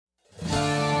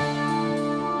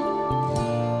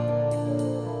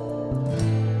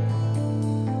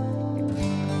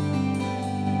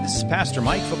Pastor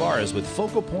Mike Fabarez with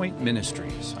Focal Point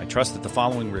Ministries. I trust that the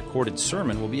following recorded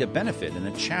sermon will be a benefit and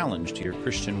a challenge to your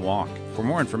Christian walk. For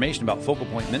more information about Focal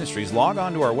Point Ministries, log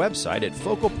on to our website at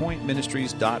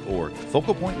focalpointministries.org,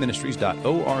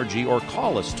 focalpointministries.org, or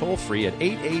call us toll-free at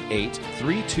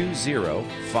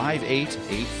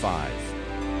 888-320-5885.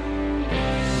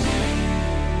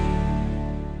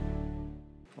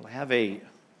 Well, I have a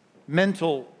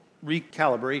mental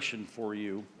recalibration for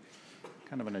you.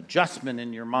 Kind of an adjustment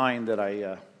in your mind that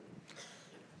I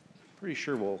pretty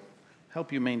sure will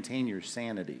help you maintain your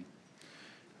sanity.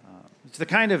 It's the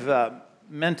kind of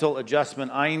mental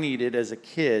adjustment I needed as a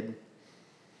kid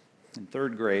in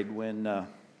third grade when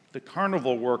the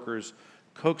carnival workers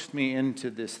coaxed me into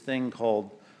this thing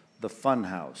called the fun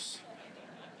house.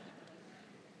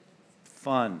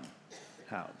 Fun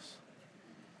house.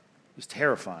 It was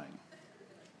terrifying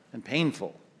and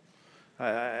painful.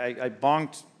 I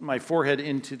bonked my forehead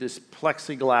into this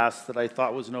plexiglass that I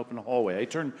thought was an open hallway. I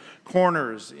turned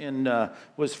corners and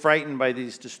was frightened by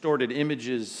these distorted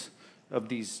images of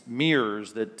these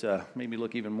mirrors that made me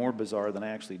look even more bizarre than I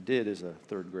actually did as a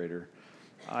third grader.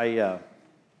 I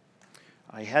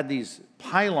had these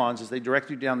pylons, as they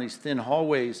directed you down these thin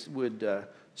hallways, would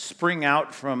spring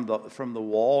out from the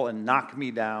wall and knock me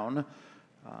down.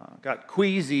 Got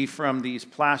queasy from these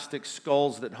plastic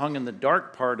skulls that hung in the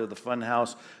dark part of the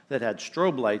funhouse that had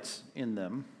strobe lights in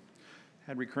them.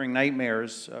 Had recurring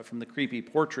nightmares from the creepy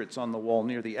portraits on the wall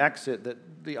near the exit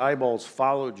that the eyeballs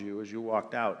followed you as you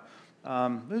walked out.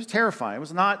 It was terrifying.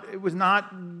 It was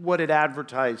not what it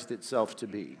advertised itself to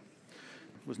be.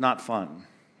 It was not fun.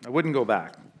 I wouldn't go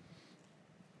back.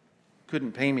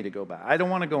 Couldn't pay me to go back. I don't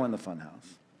want to go in the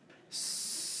funhouse.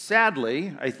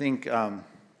 Sadly, I think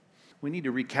we need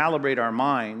to recalibrate our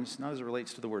minds, not as it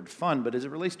relates to the word fun, but as it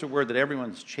relates to a word that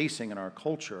everyone's chasing in our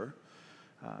culture.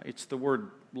 It's the word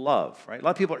love, right? A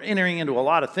lot of people are entering into a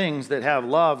lot of things that have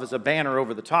love as a banner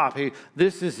over the top. Hey,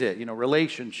 this is it,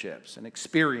 relationships and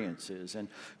experiences and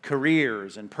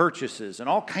careers and purchases and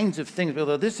all kinds of things.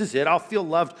 Although this is it, I'll feel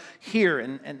loved here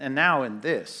and now in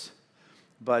this.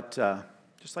 But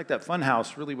just like that fun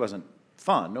house really wasn't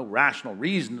fun, no rational,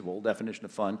 reasonable definition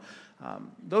of fun.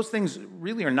 Those things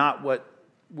really are not what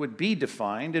would be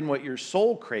defined and what your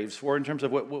soul craves for in terms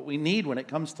of what we need when it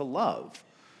comes to love.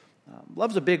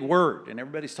 Love's a big word, and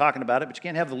everybody's talking about it, but you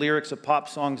can't have the lyrics of pop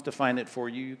songs define it for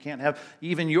you. You can't have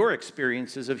even your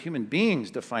experiences of human beings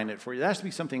define it for you. There has to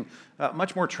be something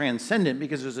much more transcendent,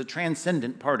 because there's a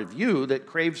transcendent part of you that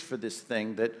craves for this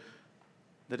thing that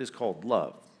is called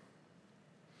love.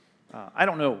 I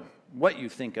don't know what you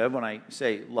think of when I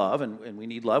say love, and we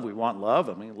need love, we want love.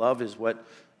 I mean, love is what,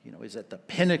 is at the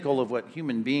pinnacle of what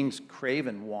human beings crave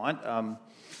and want.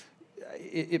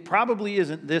 It probably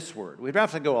isn't this word. We'd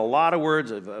have to go a lot of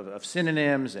words of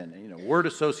synonyms and word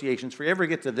associations for you ever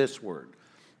get to this word,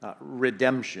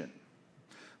 redemption.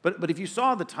 But if you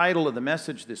saw the title of the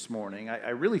message this morning, I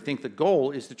really think the goal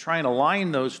is to try and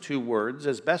align those two words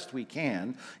as best we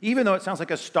can, even though it sounds like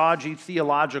a stodgy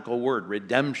theological word,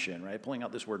 redemption, right? Pulling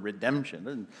out this word redemption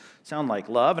doesn't sound like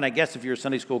love. And I guess if you're a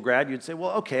Sunday school grad, you'd say,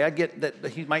 well, okay, I get that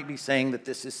he might be saying that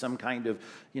this is some kind of,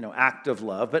 act of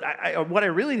love. But what I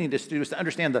really need to do is to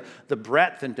understand the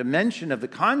breadth and dimension of the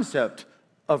concept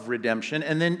of redemption,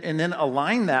 and then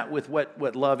align that with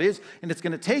what love is. And it's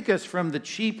going to take us from the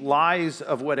cheap lies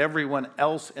of what everyone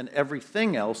else and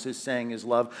everything else is saying is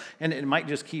love, and it might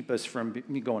just keep us from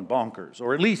going bonkers,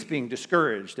 or at least being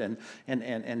discouraged and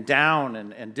down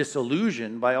and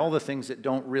disillusioned by all the things that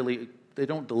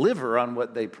don't deliver on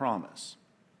what they promise.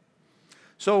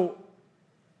 So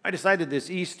I decided this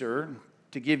Easter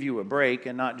to give you a break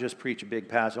and not just preach a big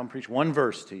passage. I'm going to preach one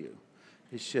verse to you.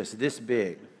 It's just this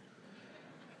big.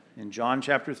 In John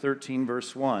chapter 13,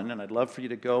 verse 1, and I'd love for you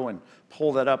to go and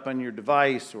pull that up on your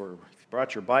device, or if you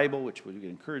brought your Bible, which we would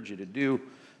encourage you to do,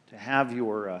 to have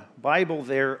your Bible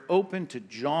there open to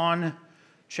John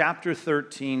chapter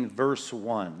 13, verse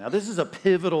 1. Now, this is a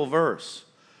pivotal verse,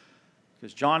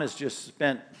 because John has just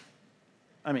spent,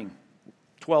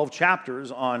 12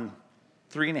 chapters on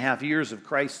 3.5 years of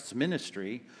Christ's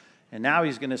ministry, and now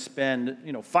he's going to spend,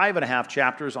 5.5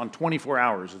 chapters on 24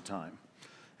 hours of time.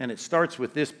 And it starts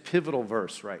with this pivotal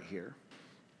verse right here.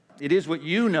 It is what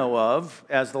you know of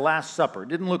as the Last Supper. It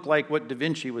didn't look like what Da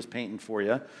Vinci was painting for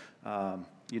you.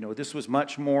 This was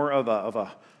much more of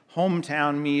a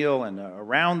hometown meal and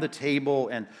around the table.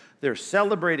 And they're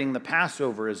celebrating the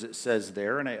Passover, as it says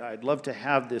there. And I'd love to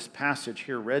have this passage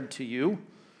here read to you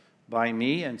by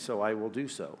me, and so I will do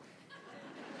so.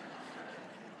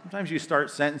 Sometimes you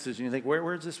start sentences and you think,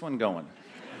 where's this one going?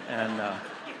 And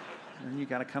you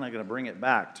kind of got to bring it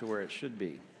back to where it should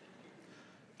be.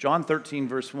 John 13,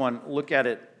 verse 1, look at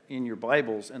it in your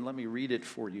Bibles, and let me read it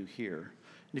for you here.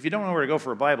 And if you don't know where to go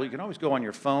for a Bible, you can always go on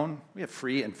your phone. We have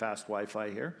free and fast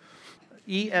Wi-Fi here.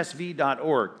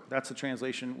 ESV.org, that's the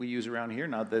translation we use around here.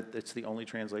 Not that it's the only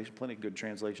translation, plenty of good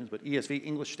translations, but ESV,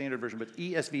 English Standard Version, but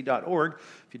ESV.org.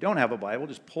 If you don't have a Bible,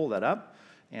 just pull that up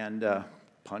and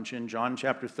punch in John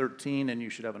chapter 13, and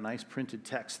you should have a nice printed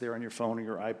text there on your phone or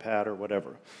your iPad or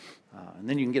whatever. And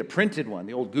then you can get a printed one,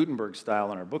 the old Gutenberg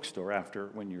style, in our bookstore after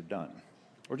when you're done.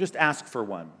 Or just ask for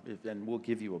one, and we'll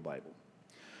give you a Bible.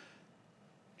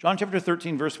 John chapter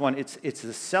 13, verse 1, it's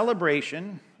the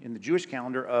celebration in the Jewish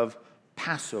calendar of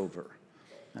Passover.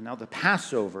 And now the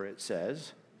Passover, it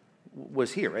says,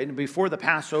 was here, right? And before the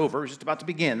Passover is just about to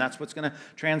begin. That's what's going to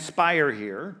transpire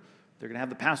here. They're going to have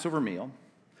the Passover meal.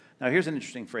 Now, here's an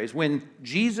interesting phrase. When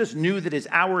Jesus knew that his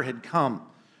hour had come.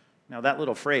 Now, that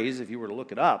little phrase, if you were to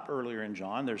look it up earlier in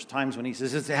John, there's times when he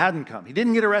says it hadn't come. He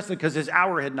didn't get arrested because his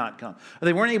hour had not come. Or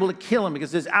they weren't able to kill him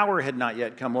because his hour had not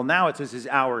yet come. Well, now it says his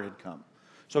hour had come.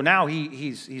 So now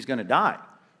he's going to die.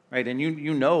 Right, and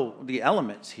you know the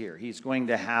elements here. He's going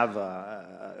to have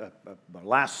a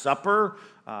Last Supper.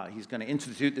 He's going to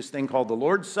institute this thing called the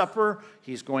Lord's Supper.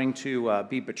 He's going to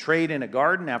be betrayed in a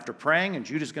garden after praying, and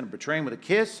Judas is going to betray him with a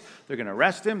kiss. They're going to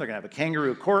arrest him. They're going to have a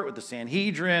kangaroo court with the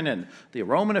Sanhedrin and the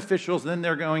Roman officials. Then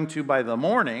they're going to, by the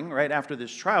morning, right after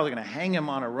this trial, they're going to hang him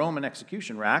on a Roman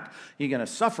execution rack. He's going to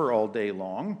suffer all day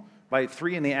long. By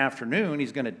 3 p.m,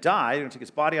 he's going to die. They're going to take his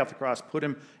body off the cross, put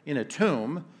him in a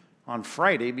tomb on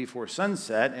Friday before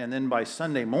sunset, and then by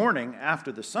Sunday morning,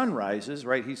 after the sun rises,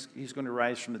 right, he's going to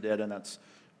rise from the dead, and that's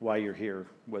why you're here,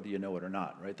 whether you know it or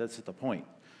not, right? That's the point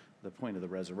of the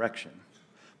resurrection.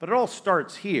 But it all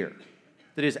starts here,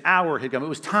 that his hour had come. It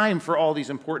was time for all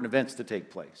these important events to take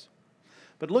place.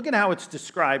 But look at how it's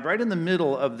described right in the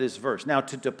middle of this verse. Now,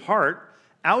 to depart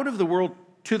out of the world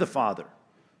to the Father.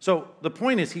 So the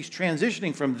point is he's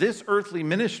transitioning from this earthly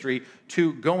ministry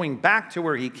to going back to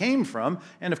where he came from.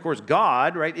 And of course,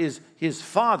 God, right, is his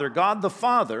Father. God the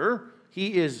Father,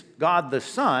 he is God the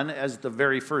Son, as the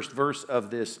very first verse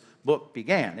of this book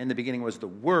began. In the beginning was the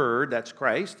Word, that's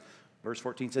Christ. Verse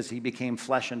 14 says he became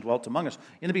flesh and dwelt among us.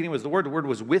 In the beginning was the Word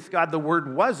was with God, the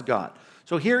Word was God.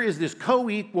 So here is this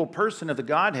co-equal person of the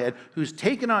Godhead who's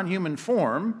taken on human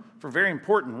form for very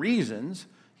important reasons.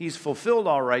 He's fulfilled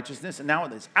all righteousness, and now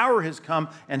this hour has come,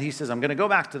 and he says, I'm going to go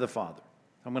back to the Father.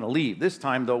 I'm going to leave, this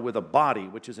time, though, with a body,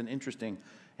 which is an interesting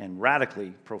and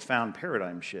radically profound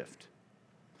paradigm shift.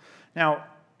 Now,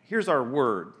 here's our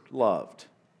word, loved.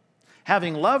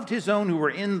 Having loved his own who were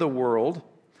in the world,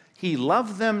 he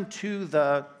loved them to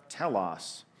the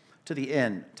telos, to the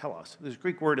end, telos. There's a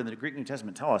Greek word in the Greek New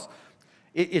Testament, telos.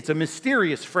 It's a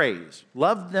mysterious phrase,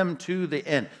 loved them to the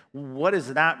end. What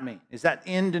does that mean? Is that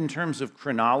end in terms of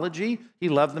chronology? He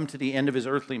loved them to the end of his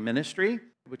earthly ministry,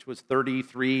 which was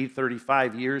 33,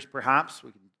 35 years perhaps.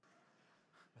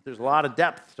 There's a lot of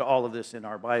depth to all of this in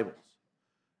our Bibles.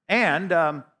 And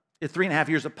it's 3.5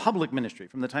 years of public ministry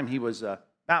from the time he was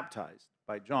baptized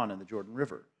by John in the Jordan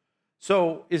River.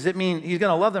 So does it mean he's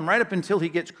going to love them right up until he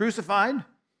gets crucified?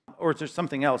 Or is there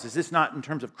something else? Is this not in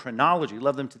terms of chronology,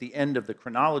 love them to the end of the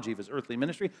chronology of his earthly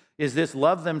ministry? Is this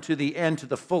love them to the end, to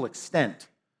the full extent?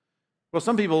 Well,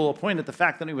 some people will point at the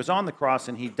fact that when he was on the cross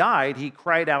and he died, he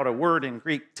cried out a word in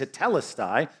Greek,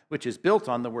 tetelestai, which is built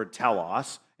on the word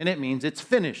telos, and it means it's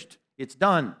finished, it's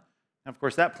done. And of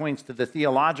course, that points to the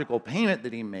theological payment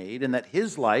that he made and that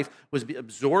his life was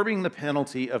absorbing the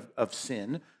penalty of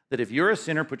sin, that if you're a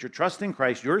sinner, put your trust in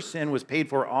Christ, your sin was paid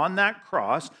for on that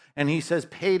cross, and he says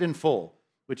paid in full,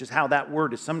 which is how that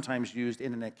word is sometimes used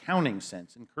in an accounting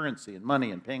sense, in currency and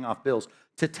money and paying off bills,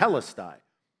 tetelestai.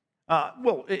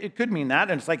 Well, it could mean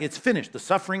that, and it's like it's finished. The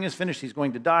suffering is finished. He's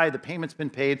going to die. The payment's been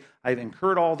paid. I've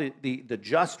incurred all the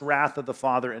just wrath of the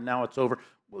Father, and now it's over.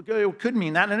 Well, it could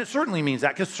mean that, and it certainly means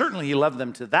that, because certainly he loved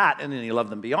them to that, and then he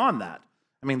loved them beyond that.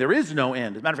 I mean, there is no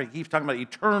end. As a matter of fact, he keeps talking about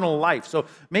eternal life. So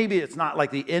maybe it's not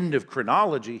like the end of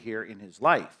chronology here in his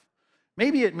life.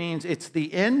 Maybe it means it's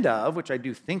the end of, which I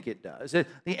do think it does, the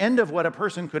end of what a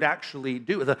person could actually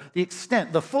do, the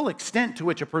extent, the full extent to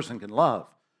which a person can love.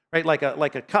 Right, like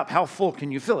a cup, how full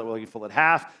can you fill it? Well, you can fill it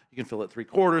half, you can fill it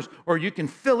 3/4, or you can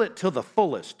fill it to the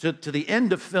fullest, to the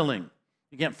end of filling.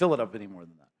 You can't fill it up any more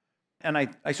than that.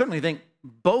 And I certainly think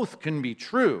both can be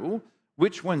true.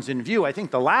 Which one's in view? I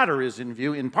think the latter is in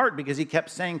view, in part because he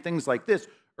kept saying things like this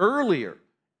earlier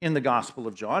in the Gospel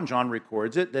of John. John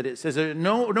records it, that it says,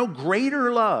 no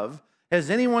greater love has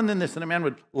anyone than this, that a man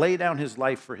would lay down his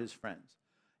life for his friends.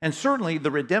 And certainly the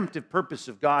redemptive purpose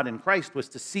of God in Christ was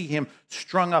to see him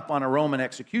strung up on a Roman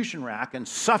execution rack and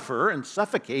suffer and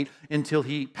suffocate until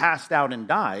he passed out and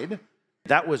died.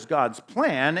 That was God's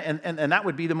plan, and that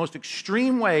would be the most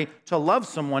extreme way to love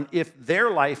someone if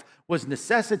their life was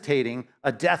necessitating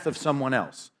a death of someone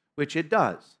else, which it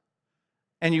does.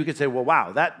 And you could say, well,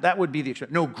 wow, that would be the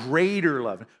extreme. No greater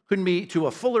love. Couldn't be to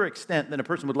a fuller extent than a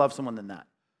person would love someone than that.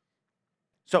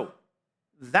 So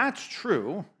that's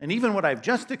true, and even what I've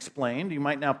just explained, you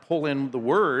might now pull in the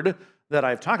word that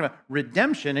I've talked about,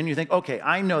 redemption, and you think, okay,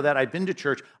 I know that. I've been to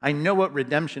church. I know what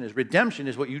redemption is. Redemption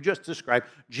is what you just described.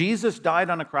 Jesus died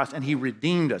on a cross, and he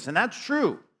redeemed us, and that's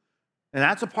true, and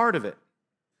that's a part of it.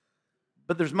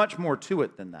 But there's much more to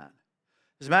it than that.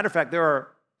 As a matter of fact, there are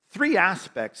 3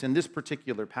 aspects in this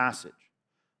particular passage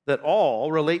that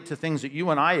all relate to things that you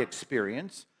and I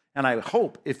experience, and I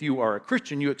hope if you are a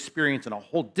Christian, you experience in a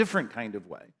whole different kind of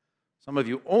way. Some of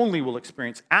you only will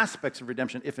experience aspects of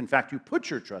redemption if, in fact, you put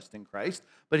your trust in Christ.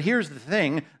 But here's the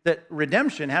thing, that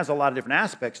redemption has a lot of different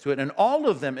aspects to it, and all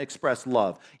of them express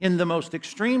love in the most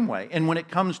extreme way. And when it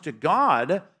comes to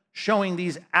God showing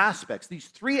these aspects, these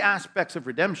 3 aspects of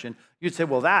redemption, you'd say,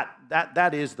 well,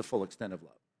 that is the full extent of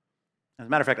love. As a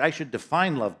matter of fact, I should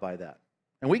define love by that.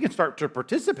 And we can start to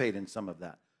participate in some of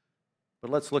that.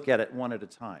 But let's look at it one at a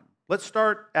time. Let's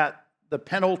start at the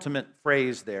penultimate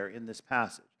phrase there in this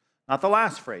passage. Not the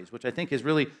last phrase, which I think is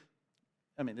really,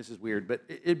 this is weird, but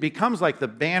it becomes like the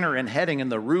banner and heading and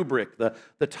the rubric,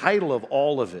 the title of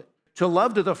all of it. To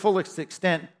love to the fullest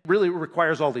extent really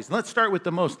requires all these. And let's start with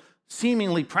the most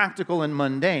seemingly practical and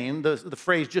mundane, the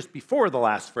phrase just before the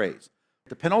last phrase,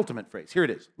 the penultimate phrase. Here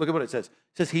it is. Look at what it says.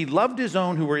 It says, he loved his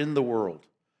own who were in the world.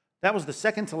 That was the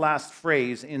second to last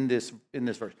phrase in this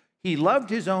verse. He loved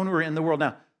his own who were in the world.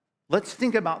 Now, let's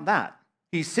think about that.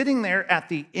 He's sitting there at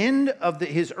the end of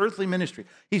his earthly ministry.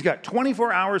 He's got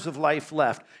 24 hours of life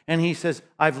left, and he says,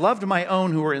 I've loved my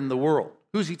own who are in the world.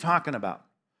 Who's he talking about?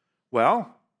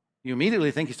 Well, you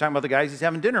immediately think he's talking about the guys he's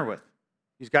having dinner with.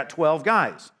 He's got 12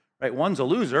 guys, right? One's a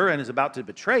loser and is about to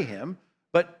betray him,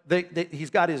 but he's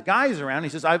got his guys around. He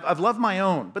says, I've loved my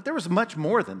own. But there was much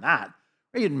more than that.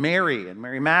 You had Mary and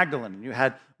Mary Magdalene, and you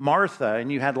had Martha, and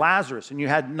you had Lazarus, and you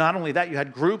had, not only that, you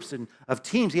had groups of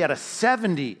teams. He had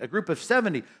a group of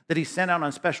 70 that he sent out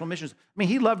on special missions.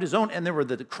 He loved his own, and there were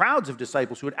the crowds of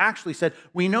disciples who had actually said,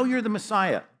 we know you're the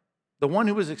Messiah, the one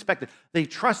who was expected. They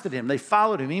trusted him. They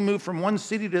followed him. He moved from one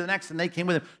city to the next, and they came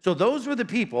with him. So those were the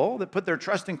people that put their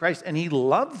trust in Christ, and he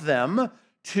loved them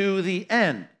to the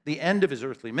end of his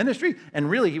earthly ministry, and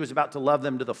really he was about to love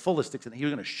them to the fullest extent. He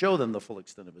was going to show them the full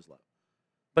extent of his love.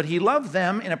 But he loved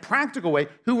them in a practical way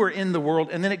who were in the world.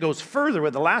 And then it goes further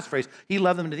with the last phrase, he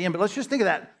loved them to the end. But let's just think of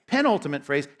that penultimate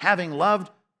phrase, having loved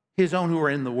his own who were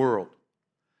in the world.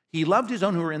 He loved his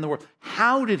own who were in the world.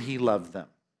 How did he love them?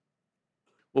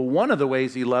 Well, one of the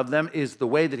ways he loved them is the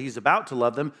way that he's about to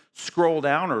love them. Scroll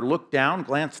down or look down,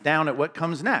 glance down at what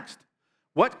comes next.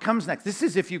 What comes next? This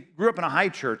is, if you grew up in a high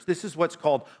church, this is what's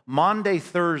called Maundy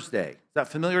Thursday. Is that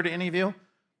familiar to any of you?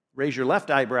 Raise your left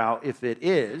eyebrow if it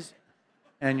is,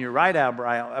 and your right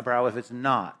eyebrow if it's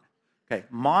not. Okay,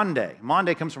 Maundy.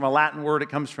 Maundy comes from a Latin word. It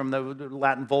comes from the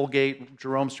Latin Vulgate,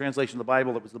 Jerome's translation of the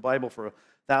Bible. That was the Bible for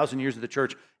 1,000 years of the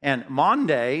church. And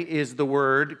Maundy is the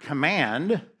word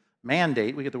command,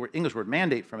 mandate. We get the English word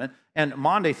mandate from it. And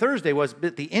Maundy Thursday was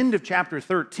at the end of chapter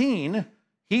 13.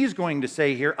 He's going to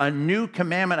say here, a new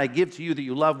commandment I give to you, that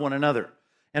you love one another.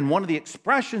 And one of the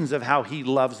expressions of how he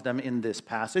loves them in this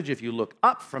passage, if you look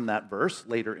up from that verse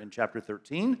later in chapter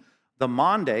 13, the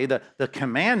Maundy, the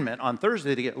commandment on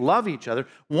Thursday to love each other,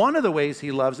 one of the ways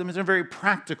he loves them is in a very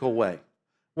practical way.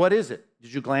 What is it?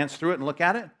 Did you glance through it and look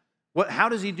at it? How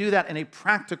does he do that in a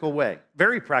practical way?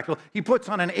 Very practical. He puts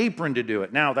on an apron to do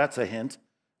it. Now, that's a hint.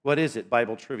 What is it,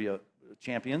 Bible trivia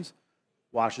champions?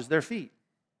 Washes their feet.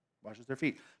 Washes their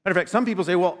feet. Matter of fact, some people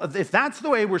say, well, if that's the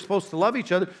way we're supposed to love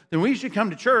each other, then we should come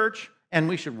to church and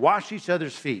we should wash each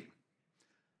other's feet.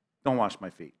 Don't wash my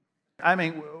feet.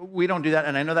 We don't do that,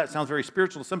 and I know that sounds very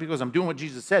spiritual to some people because I'm doing what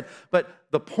Jesus said, but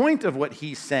the point of what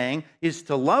he's saying is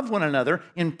to love one another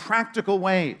in practical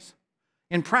ways.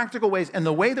 In practical ways, and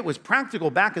the way that was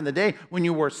practical back in the day when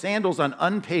you wore sandals on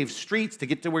unpaved streets to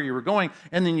get to where you were going,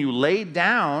 and then you laid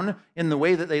down in the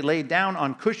way that they laid down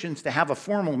on cushions to have a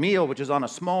formal meal, which is on a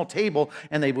small table,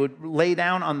 and they would lay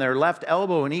down on their left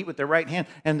elbow and eat with their right hand,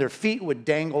 and their feet would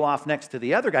dangle off next to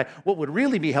the other guy. What would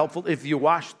really be helpful if you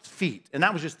washed feet, and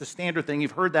that was just the standard thing.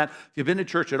 You've heard that if you've been to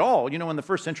church at all. In the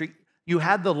first century, you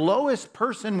had the lowest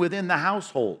person within the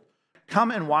household come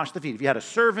and wash the feet. If you had a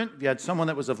servant, if you had someone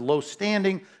that was of low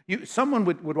standing, someone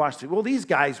would wash the feet. Well, these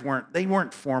guys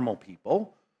weren't formal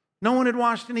people. No one had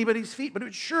washed anybody's feet, but it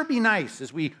would sure be nice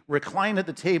as we recline at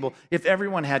the table if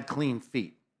everyone had clean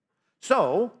feet.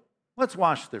 So let's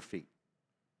wash their feet.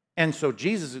 And so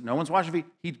Jesus, no one's washing feet.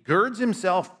 He girds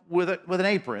himself with an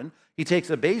apron. He takes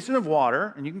a basin of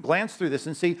water, and you can glance through this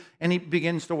and see, and he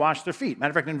begins to wash their feet. Matter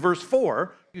of fact, in verse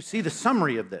 4, you see the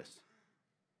summary of this.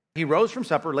 He rose from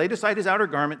supper, laid aside his outer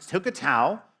garments, took a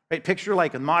towel, right? Picture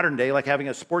like in modern day, like having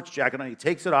a sports jacket on. He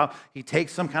takes it off. He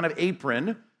takes some kind of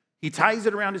apron. He ties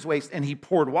it around his waist, and he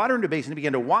poured water into a basin and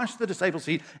began to wash the disciples'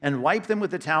 feet and wipe them with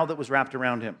the towel that was wrapped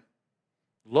around him.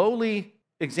 Lowly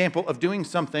example of doing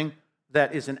something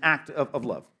that is an act of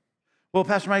love. Well,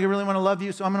 Pastor Mike, I really want to love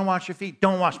you, so I'm going to wash your feet.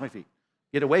 Don't wash my feet.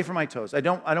 Get away from my toes. I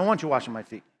don't want you washing my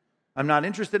feet. I'm not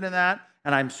interested in that,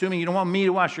 and I'm assuming you don't want me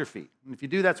to wash your feet. And if you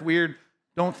do, that's weird.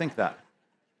 Don't think that.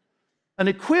 An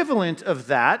equivalent of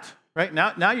that, right?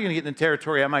 Now you're going to get in the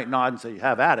territory I might nod and say,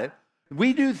 have at it.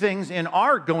 We do things in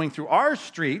our going through our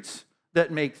streets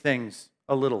that make things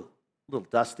a little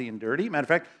dusty and dirty. Matter of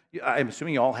fact, I'm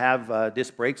assuming you all have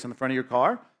disc brakes on the front of your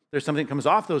car. There's something that comes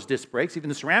off those disc brakes, even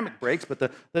the ceramic brakes, but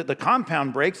the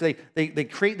compound brakes, they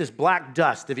create this black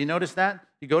dust. Have you noticed that?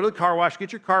 You go to the car wash,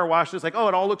 get your car washed, it's like, oh,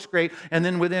 it all looks great. And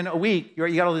then within a week,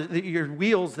 you got all your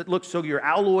wheels that look so, your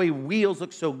alloy wheels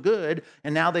look so good,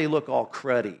 and now they look all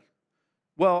cruddy.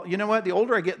 Well, you know what? The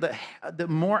older I get, the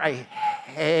more I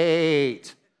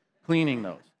hate cleaning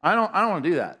those. I don't want to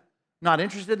do that. Not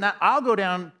interested in that. I'll go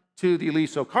down to the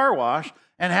Aliso car wash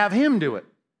and have him do it.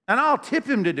 And I'll tip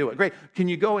him to do it. Great. Can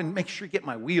you go and make sure you get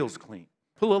my wheels clean?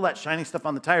 Put a little of that shiny stuff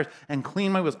on the tires and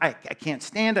clean my wheels. I can't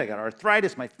stand it. I got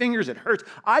arthritis. My fingers, it hurts.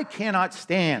 I cannot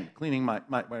stand cleaning my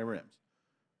rims.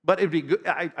 But it'd be good.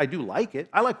 I do like it.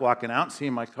 I like walking out and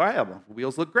seeing my car. Yeah, the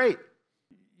wheels look great.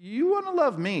 You want to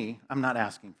love me? I'm not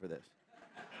asking for this.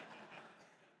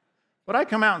 But I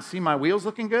come out and see my wheels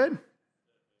looking good.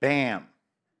 Bam.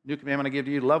 New commandment I give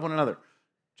to you, love one another.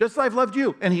 Just as I've loved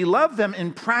you. And he loved them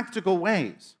in practical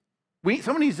ways.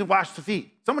 Someone needs to wash the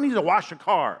feet. Someone needs to wash a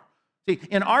car. See,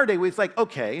 in our day, it's like,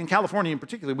 okay, in California in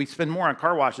particular, we spend more on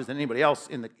car washes than anybody else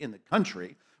in the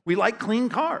country. We like clean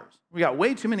cars. We got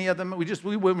way too many of them.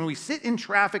 When we sit in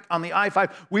traffic on the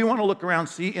I-5, we want to look around,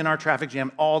 see in our traffic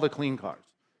jam all the clean cars.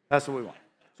 That's what we want.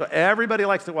 So everybody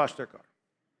likes to wash their car.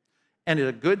 And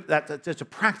it's a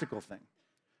practical thing.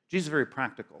 Jesus is very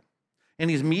practical.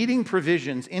 And he's meeting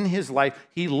provisions in his life.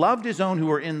 He loved his own who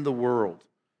were in the world.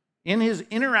 In his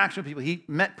interaction with people, he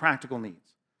met practical needs.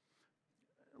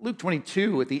 Luke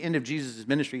 22, at the end of Jesus'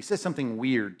 ministry, he says something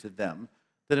weird to them,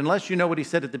 that unless you know what he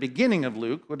said at the beginning of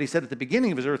Luke, what he said at the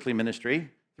beginning of his earthly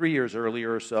ministry, 3 years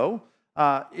earlier or so,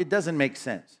 it doesn't make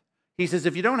sense. He says,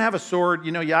 if you don't have a sword,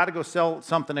 you ought to go sell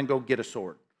something and go get a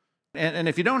sword. And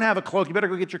if you don't have a cloak, you better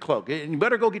go get your cloak. And you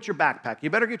better go get your backpack. You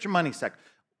better get your money sack.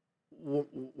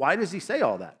 Why does he say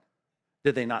all that?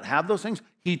 Did they not have those things?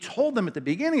 He told them at the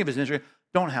beginning of his ministry,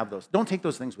 don't have those. Don't take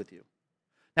those things with you.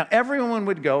 Now, everyone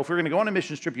would go, if we were going to go on a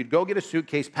mission trip, you'd go get a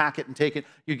suitcase, pack it, and take it.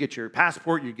 You'd get your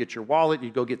passport, you'd get your wallet,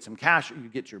 you'd go get some cash,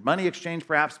 you'd get your money exchange,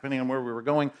 perhaps, depending on where we were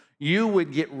going. You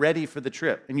would get ready for the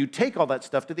trip, and you'd take all that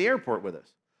stuff to the airport with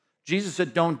us. Jesus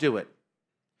said, don't do it.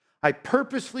 I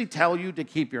purposely tell you to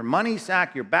keep your money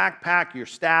sack, your backpack, your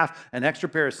staff, an extra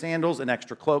pair of sandals, an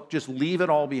extra cloak. Just leave it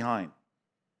all behind.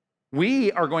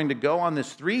 We are going to go on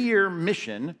this 3-year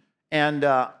mission, and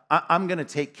I'm going to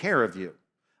take care of you.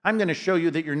 I'm going to show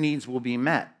you that your needs will be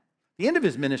met. At the end of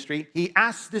his ministry, he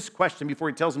asks this question before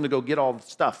he tells them to go get all the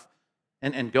stuff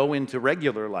and go into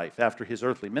regular life after his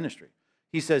earthly ministry.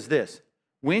 He says this,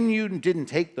 when you didn't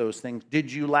take those things,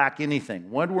 did you lack anything?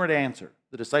 One word answer.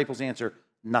 The disciples answer,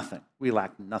 nothing. We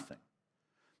lack nothing.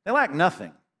 They lack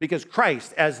nothing because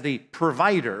Christ, as the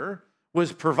provider,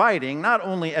 was providing not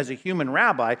only as a human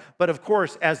rabbi, but of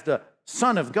course as the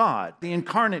Son of God, the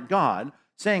incarnate God,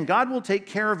 saying God will take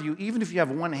care of you even if you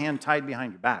have one hand tied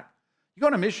behind your back. You go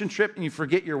on a mission trip and you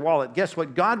forget your wallet, guess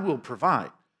what? God will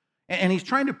provide. And he's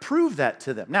trying to prove that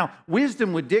to them. Now,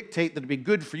 wisdom would dictate that it'd be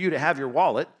good for you to have your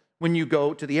wallet when you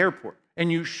go to the airport,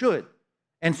 and you should.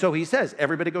 And so he says,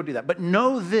 everybody go do that. But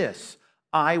know this,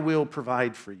 I will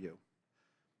provide for you.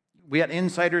 We got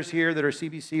insiders here that are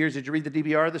CBCers. Did you read the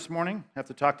DBR this morning? I have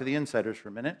to talk to the insiders for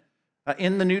a minute.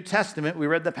 In the New Testament, we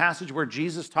read the passage where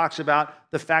Jesus talks about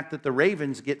the fact that the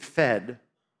ravens get fed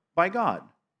by God.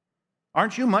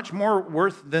 Aren't you much more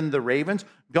worth than the ravens?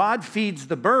 God feeds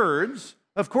the birds.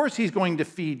 Of course he's going to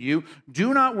feed you.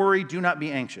 Do not worry, do not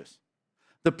be anxious.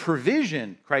 The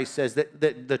provision, Christ says,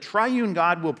 that the triune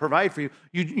God will provide for you,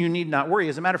 you need not worry.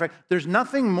 As a matter of fact, there's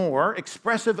nothing more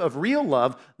expressive of real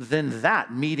love than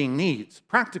that, meeting needs,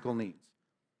 practical needs.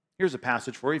 Here's a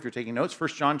passage for you if you're taking notes. 1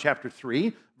 John chapter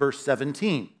 3, verse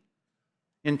 17.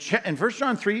 In 1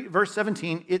 John 3, verse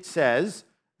 17, it says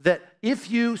that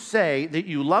if you say that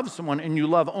you love someone and you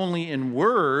love only in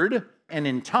word, and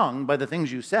in tongue by the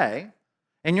things you say,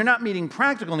 and you're not meeting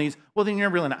practical needs, well, then you're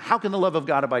really not. How can the love of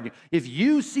God abide in you? If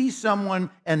you see someone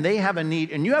and they have a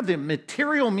need, and you have the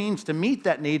material means to meet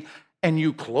that need, and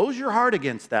you close your heart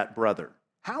against that brother,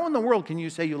 how in the world can you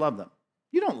say you love them?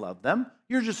 You don't love them.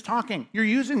 You're just talking. You're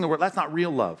using the word. That's not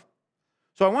real love.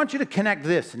 So I want you to connect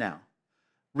this now.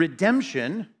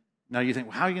 Redemption, now you think,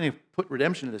 well, how are you going to put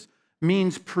redemption to this?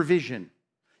 Means provision.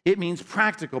 It means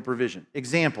practical provision.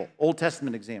 Example, Old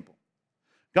Testament example.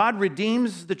 God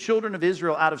redeems the children of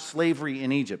Israel out of slavery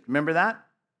in Egypt. Remember that?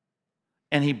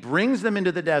 And he brings them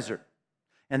into the desert.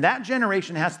 And that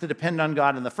generation has to depend on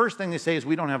God. And the first thing they say is,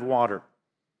 we don't have water.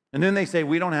 And then they say,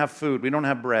 we don't have food. We don't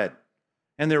have bread.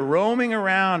 And they're roaming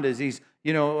around as these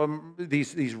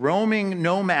roaming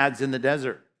nomads in the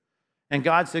desert. And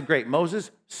God said, great,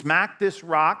 Moses, smack this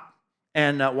rock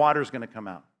and water's going to come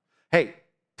out. Hey,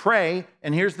 pray,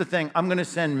 and here's the thing. I'm going to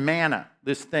send manna,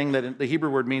 this thing that the Hebrew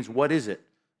word means, what is it?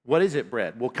 What is it,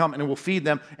 bread? We'll come and we'll feed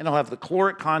them, and it'll have the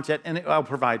caloric content, and I'll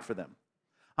provide for them.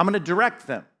 I'm going to direct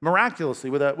them miraculously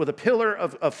with a pillar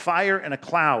of fire and a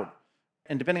cloud.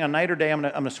 And depending on night or day, I'm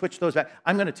going to switch those back.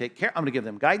 I'm going to take care. I'm going to give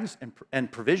them guidance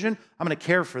and provision. I'm going to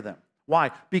care for them.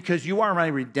 Why? Because you are my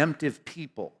redemptive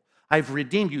people. I've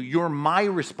redeemed you. You're my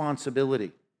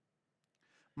responsibility.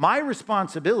 My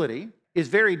responsibility is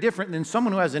very different than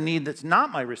someone who has a need that's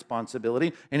not my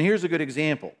responsibility. And here's a good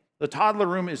example. The toddler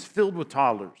room is filled with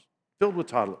toddlers.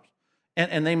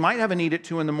 And they might have a need at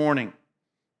 2 a.m.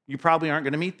 You probably aren't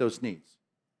going to meet those needs.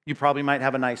 You probably might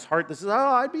have a nice heart that says, oh,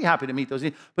 I'd be happy to meet those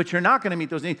needs. But you're not going to meet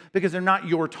those needs because they're not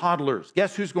your toddlers.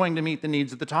 Guess who's going to meet the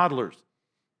needs of the toddlers?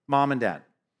 Mom and dad.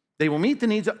 They will meet the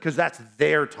needs because that's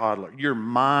their toddler. You're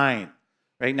mine.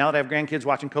 Right now that I have grandkids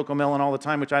watching Coco Melon all the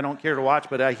time, which I don't care to watch,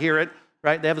 but I hear it.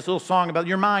 Right? They have this little song about,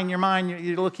 you're mine, you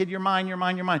little kid, you're mine, you're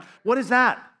mine, you're mine. What is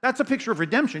that? That's a picture of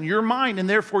redemption. You're mine, and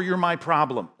therefore you're my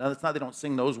problem. Now, that's not, they don't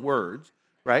sing those words,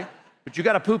 right? But you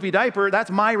got a poopy diaper,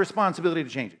 that's my responsibility to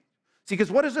change it. See,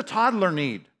 because what does a toddler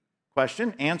need?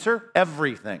 Question, answer,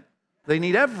 everything. They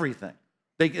need everything.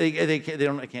 They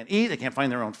can't eat, they can't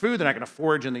find their own food, they're not going to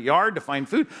forage in the yard to find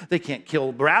food, they can't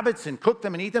kill rabbits and cook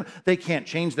them and eat them, they can't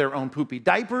change their own poopy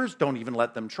diapers, don't even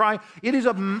let them try.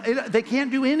 They can't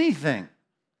do anything.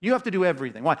 You have to do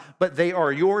everything. Why? But they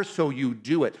are yours, so you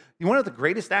do it. One of the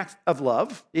greatest acts of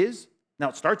love is, now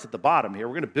it starts at the bottom here,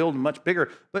 we're going to build much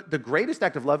bigger, but the greatest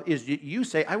act of love is you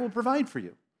say, I will provide for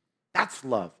you. That's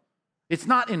love. It's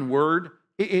not in word,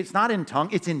 it's not in tongue,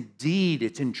 it's in deed,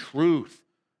 it's in truth.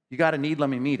 You got a need, let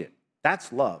me meet it.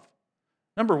 That's love.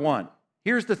 Number one,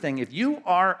 here's the thing. If you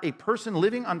are a person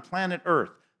living on planet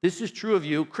Earth, this is true of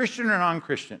you, Christian or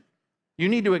non-Christian, you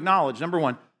need to acknowledge, number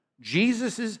one,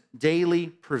 Jesus' daily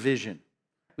provision.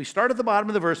 We start at the bottom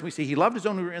of the verse and we see he loved his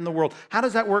own who were in the world. How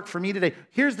does that work for me today?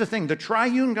 Here's the thing. The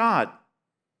triune God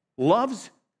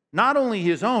loves not only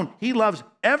his own, he loves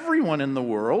everyone in the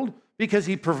world because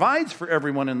he provides for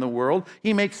everyone in the world.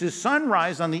 He makes his sun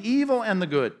rise on the evil and the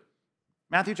good.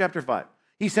 Matthew chapter 5.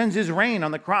 He sends his rain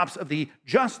on the crops of the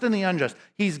just and the unjust.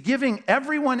 He's giving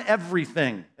everyone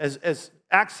everything. As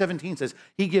Acts 17 says,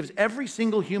 he gives every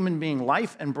single human being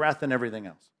life and breath and everything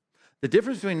else. The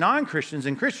difference between non-Christians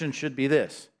and Christians should be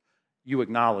this. You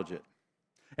acknowledge it.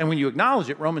 And when you acknowledge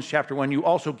it, Romans chapter 1, you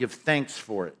also give thanks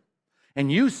for it.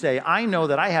 And you say, I know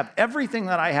that I have everything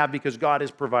that I have because God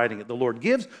is providing it. The Lord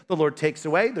gives, the Lord takes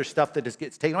away. There's stuff that just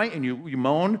gets taken away, and you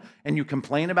moan and you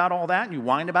complain about all that, and you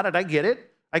whine about it. I get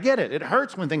it. It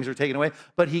hurts when things are taken away,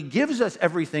 but he gives us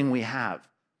everything we have.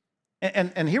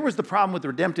 And here was the problem with the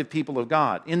redemptive people of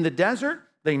God. In the desert,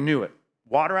 they knew it.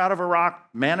 Water out of a rock,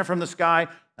 manna from the sky.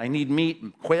 I need meat.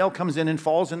 Quail comes in and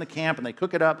falls in the camp, and they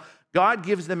cook it up. God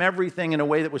gives them everything in a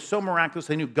way that was so miraculous,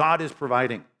 they knew God is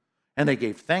providing. And they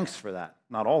gave thanks for that.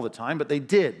 Not all the time, but they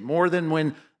did. More than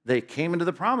when they came into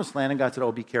the promised land and God said,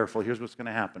 oh, be careful. Here's what's going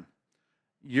to happen.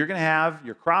 You're going to have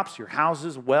your crops, your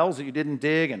houses, wells that you didn't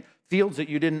dig, and fields that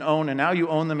you didn't own, and now you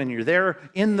own them, and you're there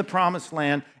in the promised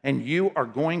land, and you are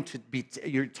going to be,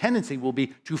 your tendency will be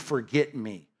to forget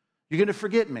me. You're going to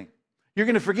forget me. You're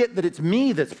going to forget that it's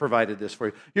me that's provided this for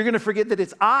you. You're going to forget that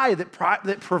it's I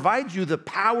that provides you the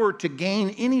power to gain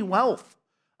any wealth.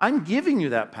 I'm giving you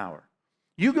that power.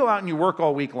 You go out and you work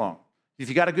all week long. If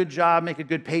you got a good job, make a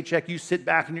good paycheck, you sit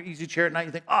back in your easy chair at night,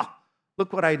 you think, oh,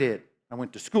 look what I did. I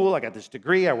went to school, I got this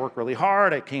degree, I worked really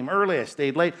hard, I came early, I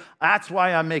stayed late. That's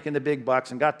why I'm making the big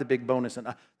bucks and got the big bonus.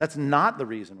 And that's not the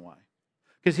reason why.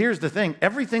 Because here's the thing,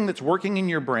 everything that's working in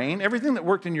your brain, everything that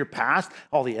worked in your past,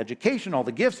 all the education, all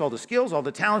the gifts, all the skills, all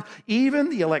the talents, even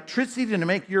the electricity to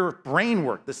make your brain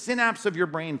work, the synapse of your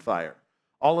brain fire,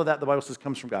 all of that, the Bible says,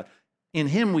 comes from God. In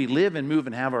him we live and move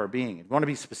and have our being. If you want to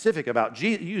be specific about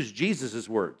use Jesus'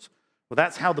 words. Well,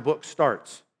 that's how the book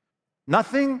starts.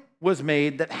 Nothing was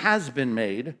made that has been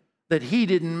made that he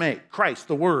didn't make. Christ,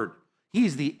 the Word.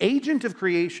 He's the agent of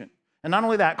creation. And not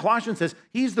only that, Colossians says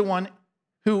he's the one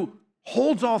who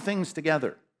holds all things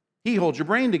together. He holds your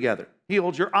brain together. He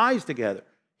holds your eyes together.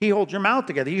 He holds your mouth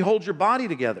together. He holds your body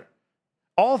together.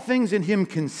 All things in him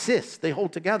consist. They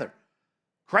hold together.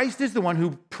 Christ is the one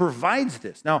who provides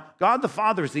this. Now, God the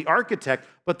Father is the architect,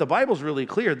 but the Bible's really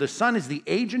clear. The Son is the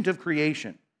agent of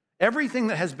creation. Everything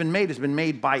that has been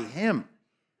made by him.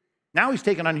 Now he's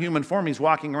taken on human form. He's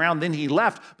walking around. Then he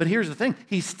left. But here's the thing.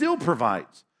 He still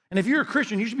provides. And if you're a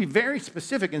Christian, you should be very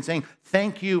specific in saying,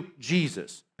 thank you,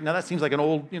 Jesus. Now, that seems like an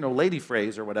old, lady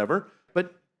phrase or whatever,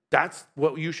 but that's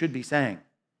what you should be saying.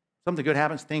 Something good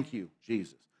happens, thank you,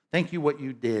 Jesus. Thank you what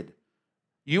you did.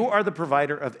 You are the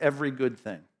provider of every good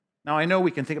thing. Now, I know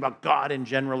we can think about God in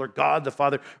general or God the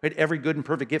Father, right? Every good and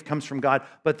perfect gift comes from God,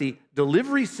 but the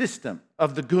delivery system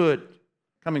of the good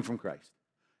coming from Christ.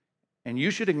 And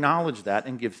you should acknowledge that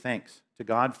and give thanks to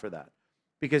God for that.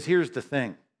 Because here's the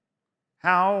thing.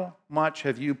 How much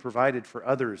have you provided for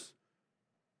others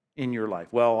in your life?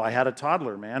 Well, I had a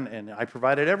toddler, man, and I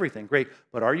provided everything. Great.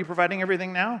 But are you providing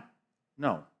everything now?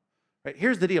 No. Right?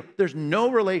 Here's the deal. There's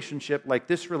no relationship like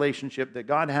this relationship that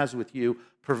God has with you,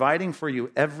 providing for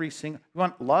you every single... You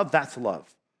want love? That's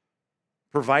love.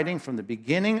 Providing from the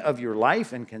beginning of your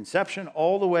life and conception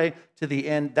all the way to the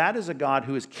end. That is a God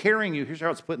who is carrying you. Here's how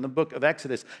it's put in the book of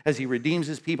Exodus as he redeems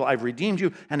his people. I've redeemed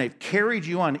you and I've carried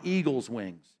you on eagle's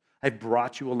wings. I've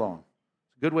brought you along.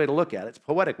 It's a good way to look at it. It's a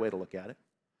poetic way to look at it.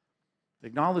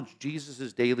 Acknowledge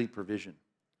Jesus' daily provision.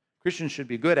 Christians should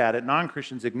be good at it.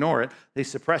 Non-Christians ignore it. They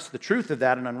suppress the truth of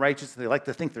that and unrighteousness. They like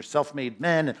to think they're self-made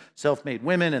men and self-made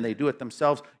women, and they do it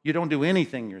themselves. You don't do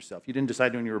anything yourself. You didn't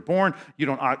decide when you were born. You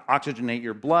don't oxygenate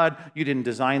your blood. You didn't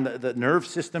design the nerve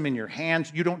system in your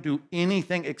hands. You don't do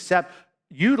anything except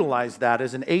utilize that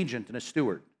as an agent and a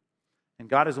steward. And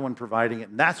God is the one providing it.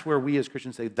 And that's where we as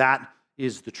Christians say that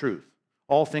is the truth.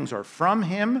 All things are from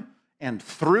him and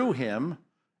through him,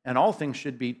 and all things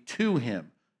should be to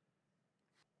him.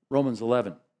 Romans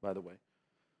 11, by the way.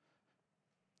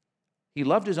 He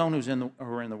loved his own who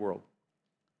are in the world.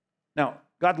 Now,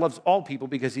 God loves all people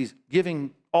because he's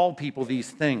giving all people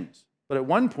these things. But at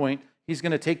one point, he's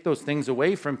going to take those things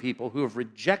away from people who have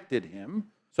rejected him.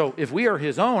 So if we are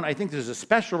his own, I think there's a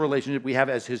special relationship we have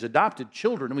as his adopted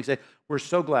children. And we say, we're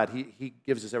so glad he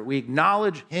gives us everything. We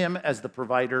acknowledge him as the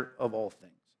provider of all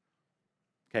things.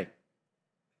 Okay,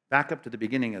 back up to the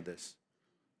beginning of this.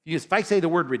 If I say the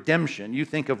word redemption, you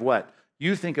think of what?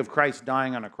 You think of Christ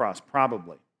dying on a cross,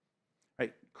 probably.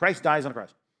 Right? Christ dies on a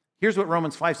cross. Here's what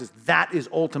Romans 5 says. That is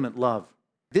ultimate love.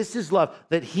 This is love,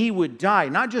 that he would die,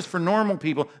 not just for normal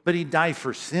people, but he'd die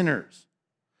for sinners.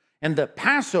 And the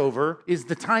Passover is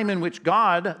the time in which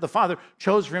God, the Father,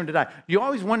 chose for him to die. You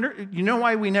always wonder, you know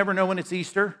why we never know when it's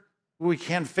Easter? We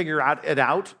can't figure it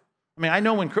out. I mean, I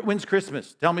know when's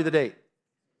Christmas. Tell me the date.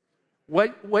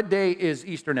 What day is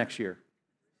Easter next year?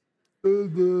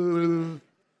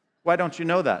 Why don't you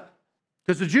know that?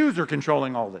 Because the Jews are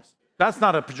controlling all this. That's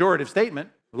not a pejorative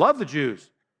statement. Love the Jews.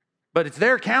 But it's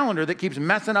their calendar that keeps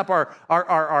messing up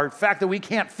our fact that we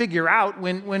can't figure out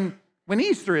when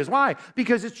Easter is. Why?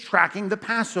 Because it's tracking the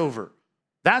Passover.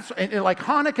 That's like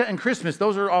Hanukkah and Christmas.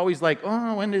 Those are always like,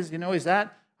 oh, when is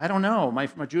that? I don't know. My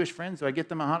Jewish friends, do I get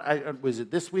them was it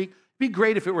this week? It'd be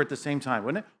great if it were at the same time,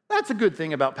 wouldn't it? That's a good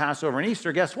thing about Passover and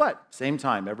Easter. Guess what? Same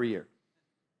time every year.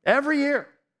 Every year.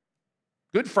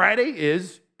 Good Friday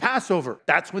is Passover.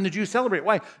 That's when the Jews celebrate.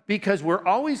 Why? Because we're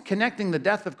always connecting the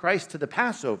death of Christ to the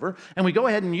Passover, and we go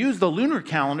ahead and use the lunar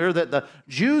calendar that the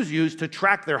Jews use to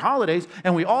track their holidays,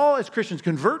 and we all, as Christians,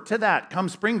 convert to that come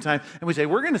springtime, and we say,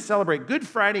 we're going to celebrate Good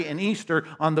Friday and Easter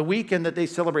on the weekend that they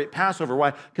celebrate Passover. Why?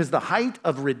 Because the height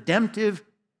of redemptive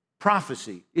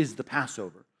prophecy is the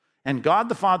Passover. And God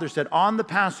the Father said, on the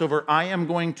Passover, I am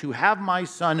going to have my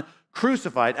Son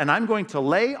crucified, and I'm going to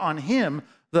lay on him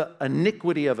the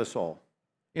iniquity of us all.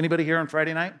 Anybody here on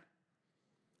Friday night?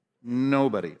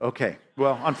 Nobody. Okay.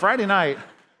 Well, on Friday night,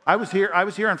 I was here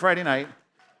on Friday night.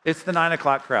 It's the 9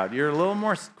 o'clock crowd. You're a little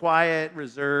more quiet,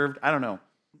 reserved. I don't know.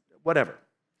 Whatever.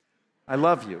 I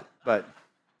love you, but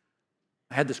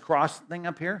I had this cross thing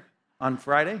up here on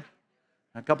Friday,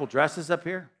 a couple dresses up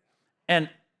here, and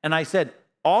I said,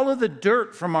 all of the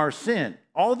dirt from our sin,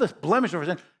 all of the blemish of our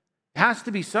sin, has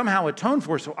to be somehow atoned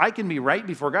for so I can be right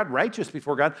before God, righteous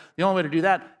before God. The only way to do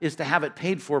that is to have it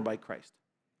paid for by Christ.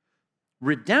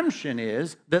 Redemption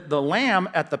is that the lamb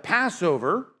at the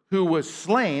Passover, who was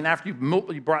slain after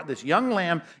you brought this young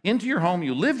lamb into your home,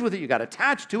 you lived with it, you got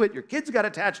attached to it, your kids got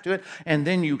attached to it, and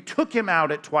then you took him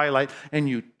out at twilight and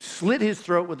you slit his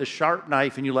throat with a sharp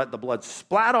knife and you let the blood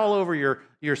splat all over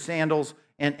your sandals,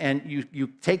 and you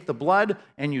take the blood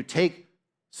and you take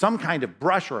some kind of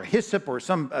brush or a hyssop or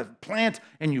some plant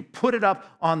and you put it up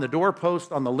on the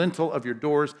doorpost, on the lintel of your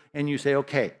doors, and you say,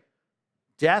 okay,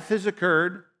 death has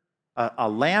occurred, a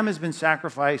lamb has been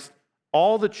sacrificed,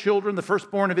 all the children, the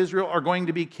firstborn of Israel, are going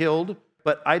to be killed,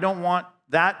 but I don't want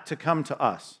that to come to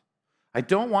us. I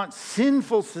don't want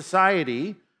sinful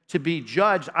society to be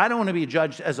judged. I don't want to be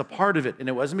judged as a part of it. And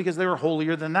it wasn't because they were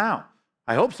holier than thou.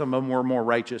 I hope some of them were more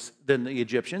righteous than the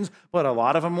Egyptians, but a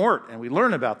lot of them weren't. And we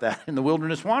learn about that in the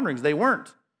wilderness wanderings. They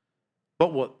weren't.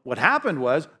 But what happened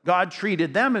was God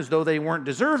treated them as though they weren't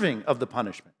deserving of the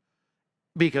punishment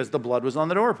because the blood was on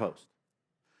the doorpost.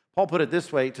 Paul put it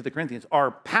this way to the Corinthians: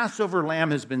 our Passover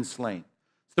lamb has been slain.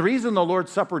 It's the reason the Lord's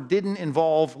Supper didn't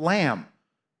involve lamb.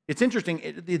 It's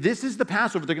interesting. This is the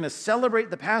Passover. They're going to celebrate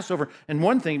the Passover. And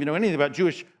one thing, if you know anything about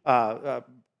Jewish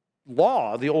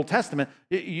law, the Old Testament,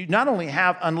 you not only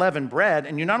have unleavened bread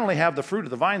and you not only have the fruit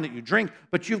of the vine that you drink,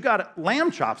 but you've got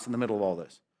lamb chops in the middle of all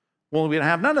this. Well, we don't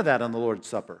have none of that on the Lord's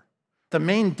Supper. The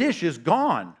main dish is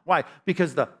gone. Why?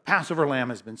 Because the Passover lamb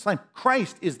has been slain.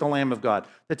 Christ is the Lamb of God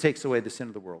that takes away the sin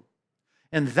of the world.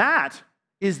 And that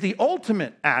is the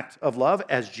ultimate act of love,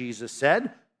 as Jesus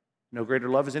said, no greater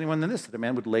love is anyone than this, that a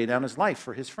man would lay down his life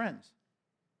for his friends.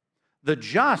 The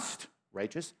just,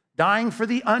 righteous, dying for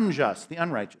the unjust, the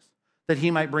unrighteous, that he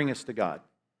might bring us to God.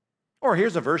 Or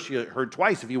here's a verse you heard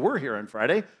twice if you were here on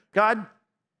Friday. God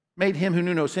made him who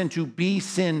knew no sin to be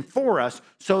sin for us,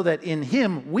 so that in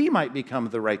him we might become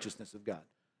the righteousness of God.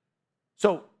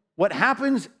 So what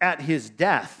happens at his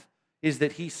death is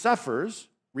that he suffers,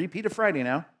 repeat of Friday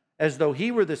now, as though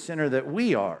he were the sinner that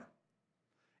we are.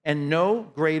 And no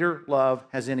greater love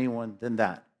has anyone than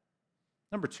that.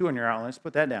 Number 2 on your outline, let's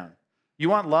put that down. You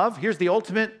want love? Here's the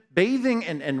ultimate: bathing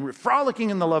and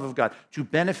frolicking in the love of God, to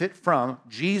benefit from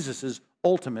Jesus'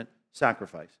 ultimate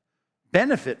sacrifice.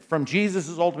 Benefit from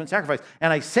Jesus' ultimate sacrifice.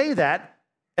 And I say that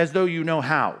as though you know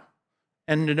how.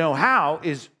 And to know how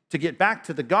is to get back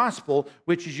to the gospel,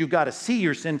 which is you've got to see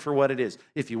your sin for what it is.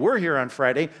 If you were here on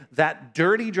Friday, that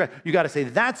dirty dress, you got to say,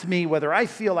 that's me, whether I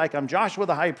feel like I'm Joshua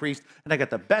the high priest and I got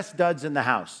the best duds in the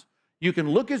house. You can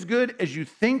look as good as you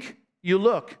think you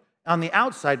look on the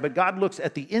outside, but God looks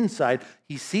at the inside.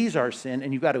 He sees our sin,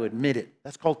 and you've got to admit it.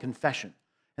 That's called confession.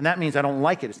 And that means I don't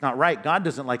like it. It's not right. God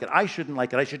doesn't like it. I shouldn't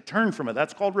like it. I should turn from it.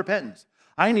 That's called repentance.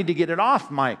 I need to get it off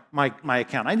my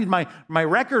account. I need my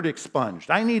record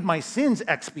expunged. I need my sins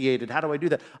expiated. How do I do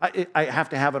that? I have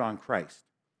to have it on Christ.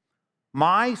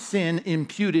 My sin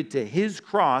imputed to his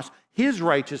cross, his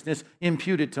righteousness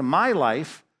imputed to my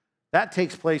life. That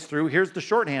takes place through, here's the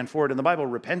shorthand for it in the Bible,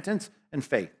 repentance and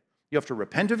faith. You have to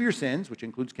repent of your sins, which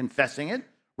includes confessing it,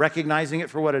 recognizing it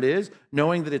for what it is,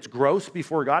 knowing that it's gross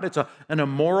before God. It's an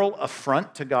immoral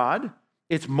affront to God.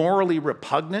 It's morally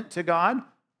repugnant to God.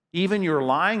 Even your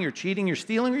lying, your cheating, your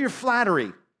stealing, or your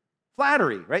flattery.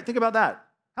 Flattery, right? Think about that.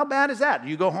 How bad is that? Do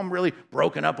you go home really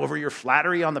broken up over your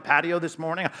flattery on the patio this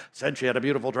morning? I said she had a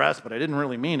beautiful dress, but I didn't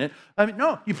really mean it. I mean,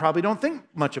 no, you probably don't think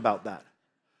much about that.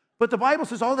 But the Bible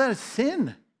says all that is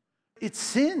sin. It's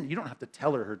sin. You don't have to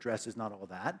tell her dress is not all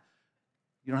that.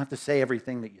 You don't have to say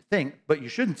everything that you think, but you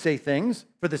shouldn't say things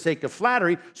for the sake of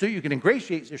flattery so you can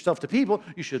ingratiate yourself to people.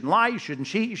 You shouldn't lie, you shouldn't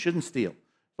cheat, you shouldn't steal.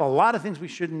 There's a lot of things we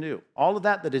shouldn't do. All of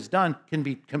that is done can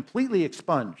be completely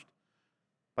expunged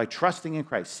by trusting in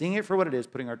Christ, seeing it for what it is,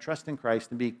 putting our trust in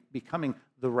Christ, and becoming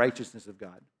the righteousness of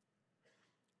God.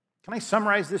 Can I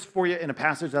summarize this for you in a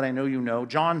passage that I know you know?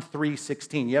 John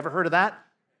 3:16. You ever heard of that?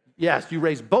 Yes, you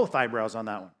raised both eyebrows on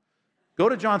that one. Go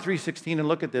to John 3:16 and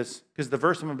look at this, because the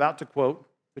verse I'm about to quote,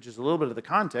 which is a little bit of the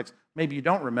context, maybe you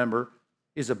don't remember,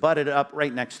 is abutted up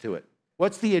right next to it.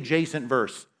 What's the adjacent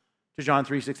verse to John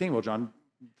 3:16? Well, John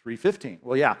 3:15.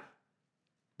 Well, yeah,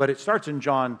 but it starts in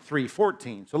John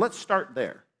 3:14. So let's start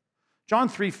there. John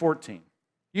 3:14.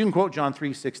 You can quote John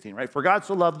 3:16, right? For God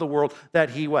so loved the world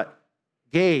that he what?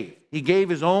 Gave. He gave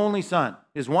his only son,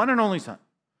 his one and only son,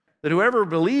 that whoever would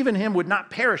believe in him would not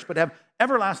perish but have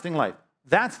everlasting life.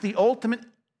 That's the ultimate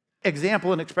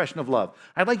example and expression of love.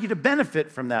 I'd like you to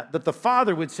benefit from that the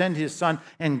Father would send his Son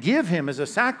and give him as a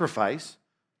sacrifice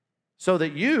so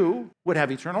that you would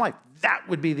have eternal life. That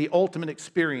would be the ultimate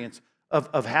experience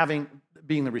of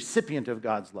being the recipient of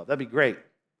God's love. That'd be great.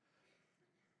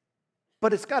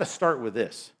 But it's got to start with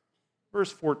this.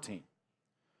 Verse 14.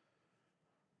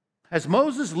 As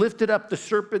Moses lifted up the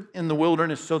serpent in the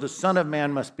wilderness, so the Son of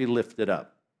Man must be lifted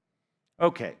up.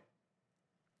 Okay.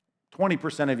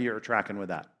 20% of you are tracking with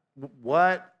that.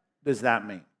 What does that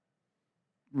mean?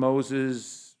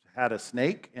 Moses had a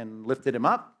snake and lifted him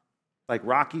up, like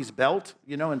Rocky's belt,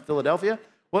 in Philadelphia.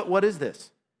 What is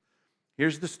this?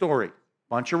 Here's the story.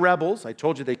 Bunch of rebels. I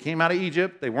told you they came out of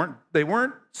Egypt. They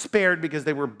weren't spared because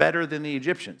they were better than the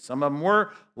Egyptians. Some of them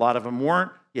were, a lot of them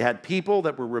weren't. You had people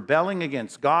that were rebelling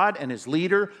against God and his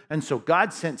leader, and so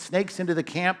God sent snakes into the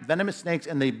camp, venomous snakes,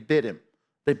 and they bit him.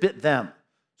 They bit them.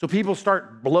 So people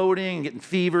start bloating and getting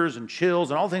fevers and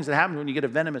chills and all the things that happen when you get a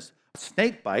venomous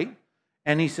snake bite.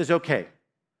 And he says, okay,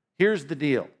 here's the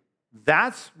deal.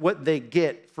 That's what they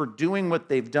get for doing what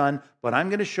they've done, but I'm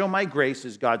going to show my grace,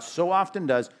 as God so often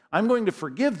does. I'm going to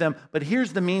forgive them, but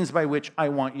here's the means by which I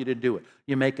want you to do it.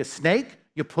 You make a snake,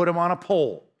 you put him on a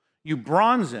pole. You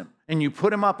bronze him, and you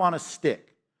put him up on a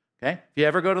stick. Okay? If you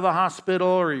ever go to the hospital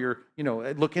or you're,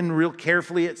 looking real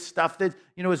carefully at stuff that,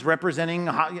 is representing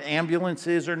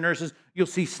ambulances or nurses, you'll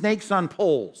see snakes on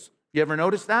poles. You ever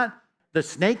notice that? The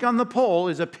snake on the pole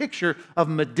is a picture of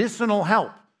medicinal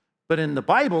help. But in the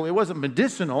Bible, it wasn't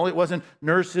medicinal. It wasn't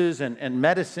nurses and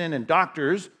medicine and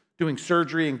doctors doing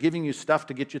surgery and giving you stuff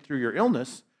to get you through your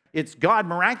illness. It's God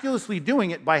miraculously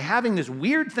doing it by having this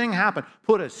weird thing happen.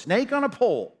 Put a snake on a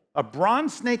pole, a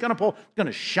bronze snake on a pole. It's going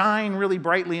to shine really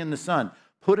brightly in the sun.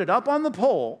 Put it up on the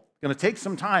pole. It's going to take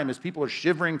some time as people are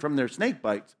shivering from their snake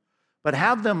bites. But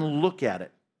have them look at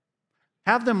it.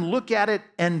 Have them look at it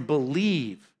and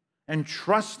believe and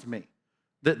trust me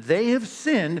that they have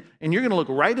sinned, and you're going to look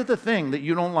right at the thing that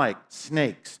you don't like,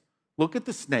 snakes. Look at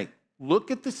the snake.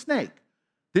 Look at the snake.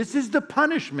 This is the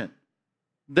punishment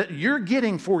that you're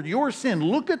getting for your sin.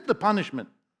 Look at the punishment.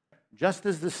 Just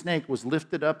as the snake was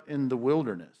lifted up in the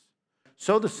wilderness,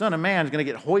 so the Son of Man is going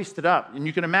to get hoisted up. And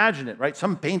you can imagine it, right?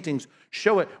 Some paintings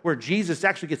show it where Jesus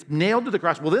actually gets nailed to the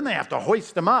cross. Well, then they have to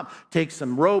hoist him up, take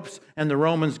some ropes, and the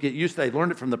Romans get used to it. They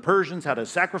learned it from the Persians, how to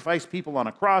sacrifice people on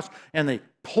a cross, and they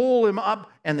pull him up,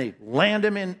 and they land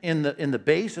him in the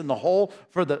base, in the hole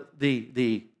for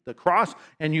the cross,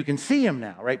 and you can see him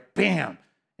now, right? Bam!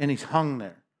 And he's hung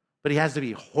there. But he has to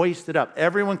be hoisted up.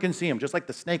 Everyone can see him, just like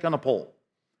the snake on a pole.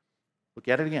 Look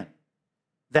at it again.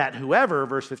 That whoever,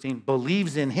 verse 15,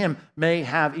 believes in him may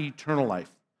have eternal life.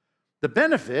 The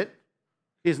benefit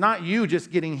is not you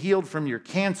just getting healed from your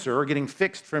cancer or getting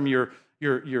fixed from your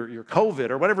COVID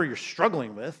or whatever you're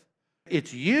struggling with.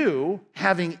 It's you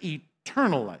having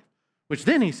eternal life, which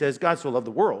then he says, God so loved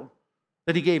the world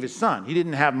that he gave his son. He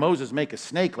didn't have Moses make a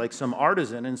snake like some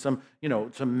artisan and some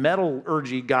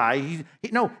metallurgy guy.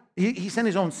 He sent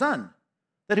his own son.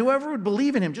 That whoever would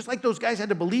believe in him, just like those guys had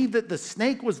to believe that the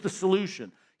snake was the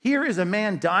solution. Here is a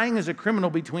man dying as a criminal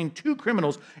between two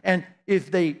criminals, and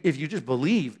if you just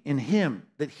believe in him,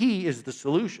 that he is the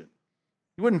solution,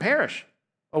 you wouldn't perish.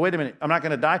 Oh, wait a minute, I'm not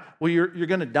going to die? Well, you're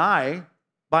going to die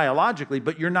biologically,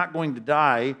 but you're not going to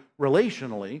die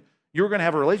relationally. You're going to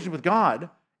have a relationship with God,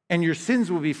 and your sins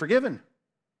will be forgiven.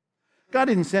 God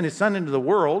didn't send his son into the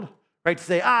world, right, to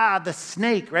say, the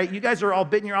snake, right? You guys are all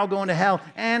bitten, you're all going to hell.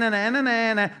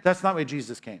 That's not why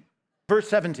Jesus came. Verse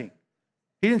 17.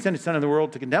 He didn't send his son into the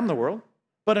world to condemn the world,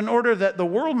 but in order that the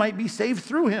world might be saved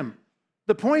through him.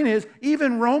 The point is,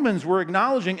 even Romans were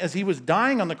acknowledging as he was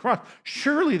dying on the cross,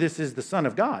 surely this is the Son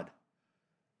of God.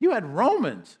 You had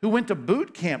Romans who went to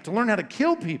boot camp to learn how to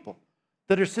kill people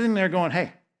that are sitting there going,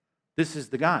 hey, this is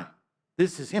the guy.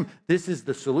 This is him. This is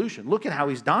the solution. Look at how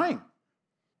he's dying.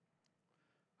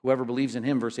 Whoever believes in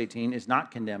him, verse 18, is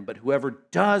not condemned, but whoever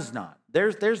does not.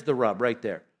 There's the rub right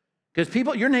there. Because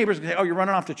people, your neighbors can say, oh, you're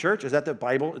running off to church? Is that the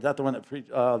Bible? Is that the one that preached?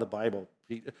 The Bible.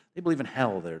 They believe in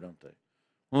hell there, don't they?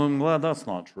 Well, I'm glad that's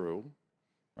not true.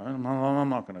 Right? I'm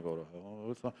not going to go to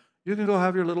hell. You can go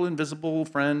have your little invisible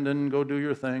friend and go do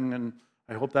your thing, and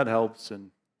I hope that helps.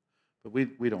 But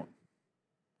we don't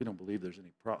believe there's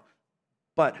any problem.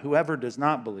 But whoever does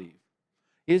not believe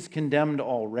is condemned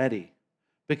already,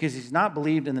 because he's not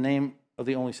believed in the name of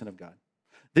the only Son of God.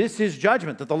 This is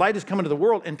judgment, that the light has come into the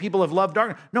world and people have loved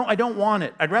darkness. No, I don't want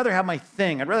it. I'd rather have my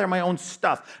thing. I'd rather have my own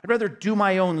stuff. I'd rather do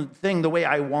my own thing the way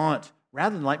I want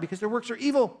rather than light, because their works are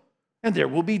evil and there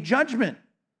will be judgment.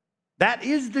 That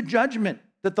is the judgment,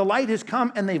 that the light has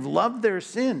come and they've loved their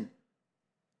sin.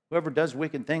 Whoever does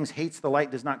wicked things hates the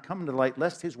light, does not come into the light,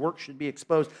 lest his work should be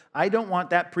exposed. I don't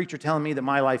want that preacher telling me that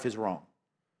my life is wrong.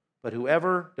 But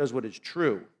whoever does what is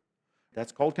true,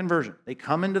 that's called conversion. They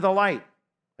come into the light.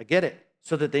 I get it.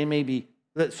 So that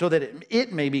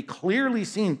it may be clearly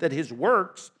seen that his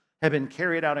works have been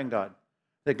carried out in God.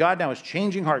 That God now is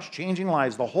changing hearts, changing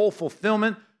lives, the whole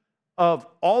fulfillment of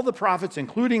all the prophets,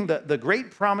 including the great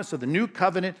promise of the new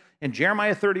covenant in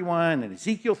Jeremiah 31 and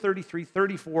Ezekiel 33,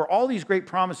 34, all these great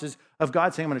promises of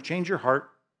God saying, I'm going to change your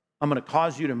heart. I'm going to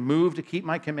cause you to move to keep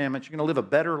my commandments. You're going to live a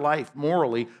better life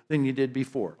morally than you did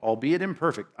before. Albeit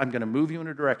imperfect, I'm going to move you in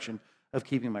a direction of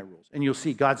keeping my rules. And you'll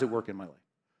see God's at work in my life.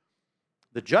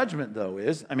 The judgment, though,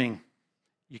 is,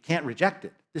 you can't reject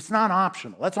it. It's not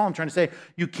optional. That's all I'm trying to say.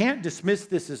 You can't dismiss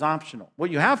this as optional.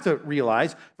 What you have to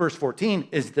realize, verse 14,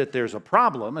 is that there's a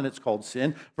problem, and it's called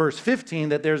sin. Verse 15,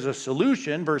 that there's a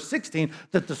solution. Verse 16,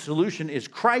 that the solution is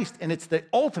Christ, and it's the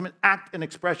ultimate act and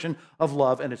expression of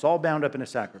love, and it's all bound up in a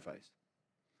sacrifice.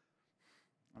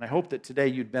 And I hope that today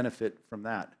you'd benefit from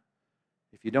that.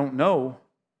 If you don't know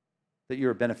that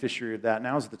you're a beneficiary of that,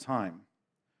 now's the time.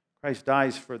 Christ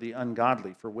dies for the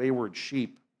ungodly, for wayward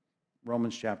sheep,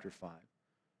 Romans chapter 5.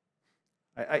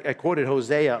 I quoted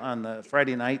Hosea on the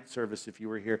Friday night service if you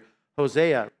were here.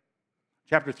 Hosea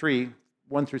chapter 3,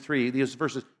 1 through 3, these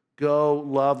verses, go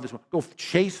love this one. Go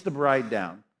chase the bride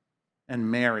down and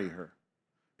marry her.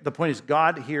 The point is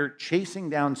God here chasing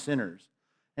down sinners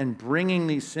and bringing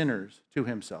these sinners to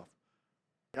himself.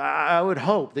 I would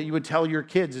hope that you would tell your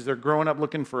kids as they're growing up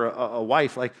looking for a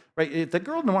wife, like, right, if the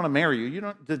girl doesn't want to marry you, you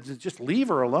don't just leave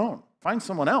her alone. Find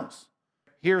someone else.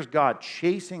 Here's God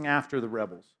chasing after the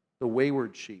rebels, the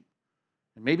wayward sheep.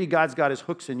 And maybe God's got his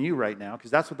hooks in you right now,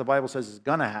 because that's what the Bible says is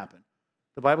going to happen.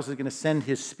 The Bible says he's going to send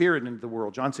his Spirit into the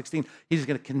world. John 16, he's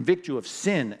going to convict you of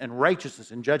sin and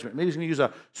righteousness and judgment. Maybe he's going to use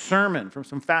a sermon from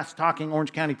some fast-talking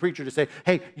Orange County preacher to say,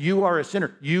 hey, you are a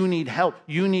sinner. You need help.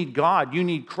 You need God. You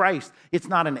need Christ. It's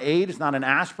not an aid. It's not an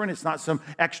aspirin. It's not some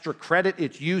extra credit.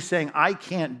 It's you saying, I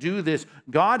can't do this.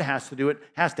 God has to do it,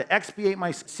 has to expiate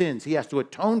my sins. He has to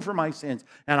atone for my sins,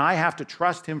 and I have to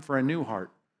trust him for a new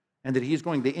heart, and that he's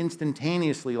going to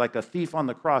instantaneously, like a thief on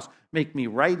the cross, make me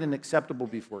right and acceptable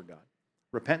before God.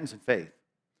 Repentance and faith.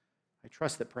 I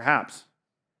trust that perhaps,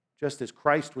 just as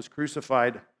Christ was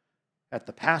crucified at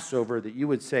the Passover, that you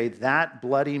would say that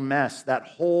bloody mess, that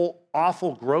whole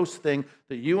awful, gross thing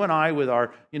that you and I with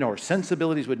our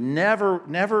sensibilities would never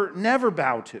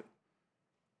bow to,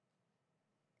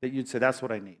 that you'd say, that's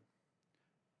what I need.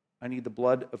 I need the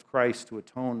blood of Christ to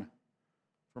atone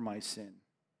for my sin.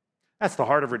 That's the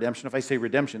heart of redemption. If I say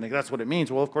redemption, that's what it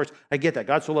means. Well, of course, I get that.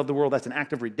 God so loved the world, that's an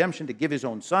act of redemption to give his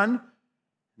own son.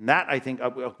 And that, I think,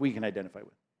 we can identify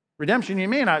with. Redemption, you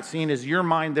may not see as your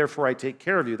mind, therefore I take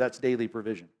care of you. That's daily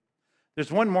provision.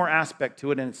 There's one more aspect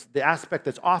to it, and it's the aspect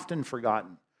that's often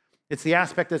forgotten. It's the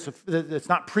aspect that's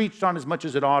not preached on as much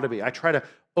as it ought to be. I try to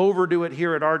overdo it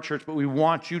here at our church, but we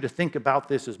want you to think about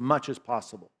this as much as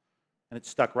possible. And it's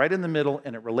stuck right in the middle,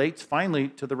 and it relates finally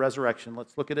to the resurrection.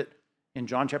 Let's look at it in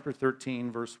John chapter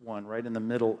 13, verse 1, right in the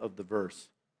middle of the verse.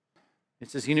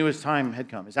 It says, he knew his time had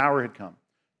come, his hour had come,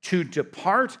 to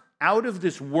depart out of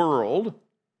this world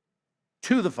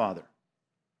to the Father.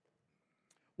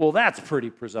 Well, that's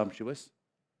pretty presumptuous.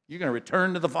 You're going to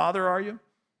return to the Father, are you?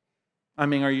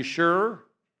 Are you sure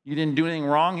you didn't do anything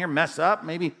wrong here, mess up?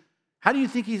 Maybe. How do you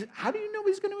know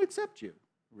he's going to accept you?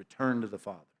 Return to the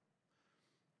Father.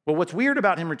 Well, what's weird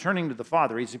about him returning to the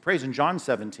Father is he prays in John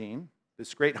 17,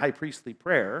 this great high priestly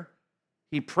prayer.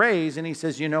 He prays and he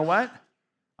says, you know what?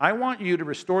 I want you to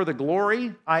restore the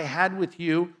glory I had with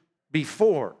you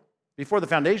before the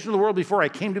foundation of the world, before I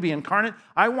came to be incarnate.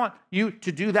 I want you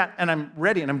to do that, and I'm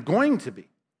ready, and I'm going to be.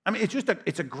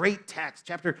 It's a great text.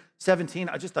 Chapter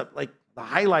 17, just the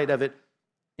highlight of it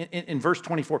in verse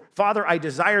 24. Father, I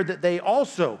desire that they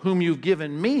also, whom you've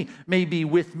given me, may be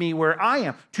with me where I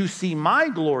am, to see my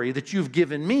glory that you've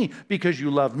given me because you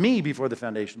loved me before the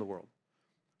foundation of the world.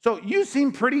 So you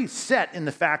seem pretty set in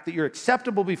the fact that you're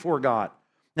acceptable before God.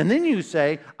 And then you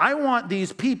say, I want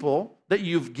these people that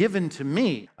you've given to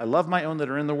me. I love my own that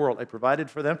are in the world. I provided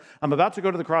for them. I'm about to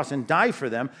go to the cross and die for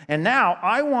them. And now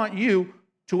I want you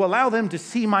to allow them to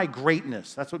see my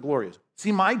greatness. That's what glory is.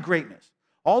 See my greatness.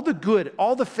 All the good,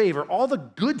 all the favor, all the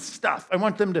good stuff. I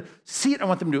want them to see it. I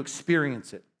want them to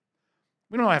experience it.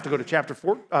 We don't have to go to chapter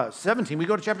 17. We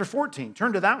go to chapter 14.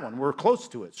 Turn to that one. We're close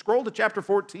to it. Scroll to chapter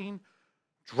 14.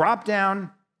 Drop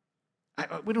down.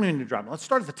 We don't even need to drop down. Let's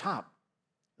start at the top.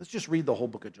 Let's just read the whole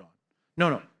book of John.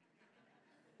 No.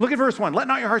 Look at verse 1. Let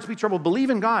not your hearts be troubled.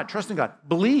 Believe in God. Trust in God.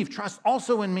 Believe. Trust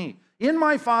also in me. In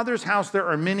my Father's house there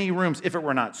are many rooms. If it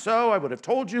were not so, I would have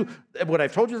told you. Would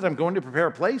I've told you that I'm going to prepare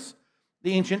a place?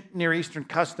 The ancient Near Eastern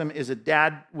custom is a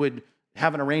dad would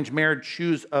have an arranged marriage,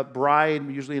 choose a bride,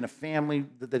 usually in a family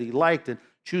that he liked, and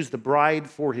choose the bride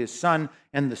for his son.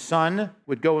 And the son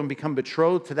would go and become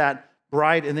betrothed to that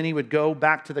bride, and then he would go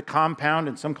back to the compound,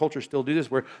 and some cultures still do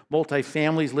this, where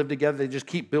multi-families live together. They just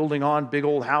keep building on big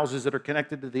old houses that are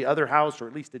connected to the other house, or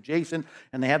at least adjacent,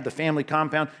 and they have the family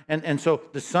compound. And so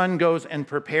the son goes and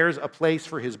prepares a place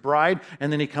for his bride,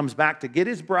 and then he comes back to get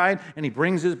his bride, and he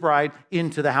brings his bride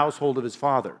into the household of his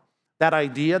father. That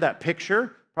idea, that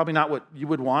picture, probably not what you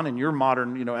would want in your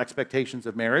modern, expectations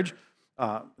of marriage,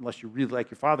 unless you really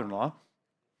like your father-in-law,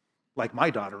 like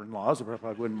my daughter-in-laws, I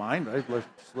probably wouldn't mind. Right?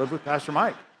 Live with Pastor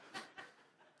Mike.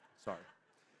 Sorry.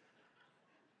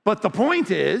 But the point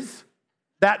is,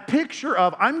 that picture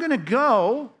of I'm going to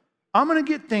go, I'm going to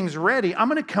get things ready, I'm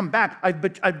going to come back.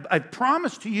 I've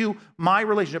promised to you my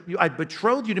relationship. I've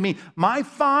betrothed you to me. My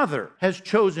Father has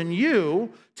chosen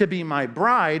you to be my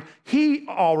bride. He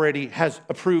already has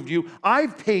approved you.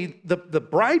 I've paid the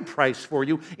bride price for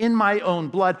you in my own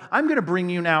blood. I'm going to bring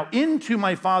you now into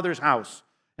my Father's house.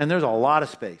 And there's a lot of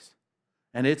space.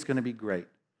 And it's going to be great.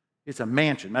 It's a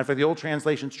mansion. Matter of fact, the old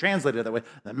translations translate it that way.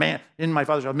 The man in my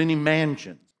Father's house, many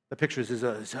mansions. The picture is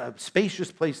a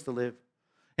spacious place to live.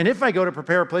 And if I go to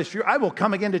prepare a place for you, I will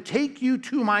come again to take you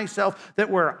to myself, that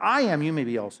where I am, you may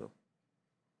be also.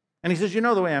 And he says, you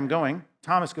know the way I'm going.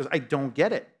 Thomas goes, I don't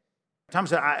get it.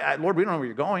 Thomas said, Lord, we don't know where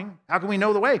you're going. How can we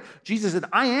know the way? Jesus said,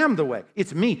 I am the way.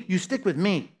 It's me. You stick with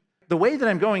me. The way that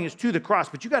I'm going is to the cross,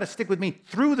 but you got to stick with me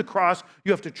through the cross.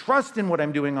 You have to trust in what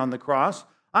I'm doing on the cross.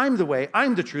 I'm the way.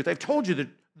 I'm the truth. I've told you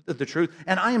the truth,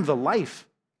 and I am the life.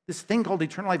 This thing called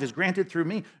eternal life is granted through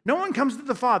me. No one comes to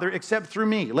the Father except through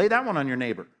me. Lay that one on your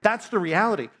neighbor. That's the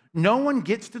reality. No one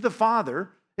gets to the Father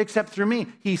except through me.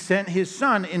 He sent his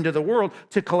Son into the world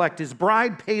to collect his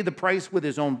bride, pay the price with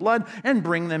his own blood, and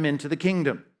bring them into the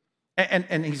kingdom.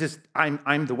 And he says,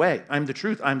 I'm the way. I'm the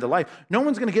truth. I'm the life. No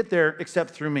one's going to get there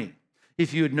except through me.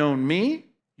 If you had known me,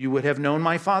 you would have known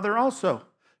my Father also.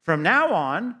 From now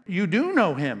on, you do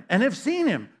know him and have seen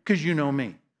him because you know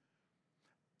me.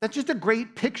 That's just a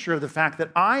great picture of the fact that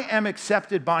I am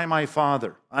accepted by my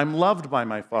Father. I'm loved by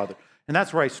my Father. And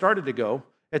that's where I started to go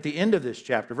at the end of this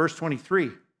chapter, verse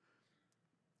 23.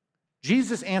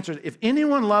 Jesus answered, if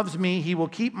anyone loves me, he will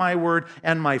keep my word,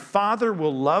 and my Father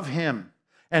will love him,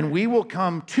 and we will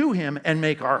come to him and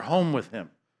make our home with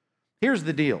him. Here's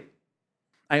the deal.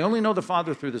 I only know the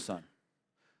Father through the Son.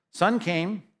 Son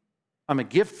came. I'm a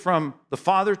gift from the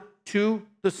Father to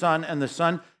the Son, and the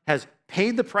Son has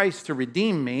paid the price to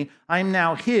redeem me. I'm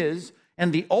now his,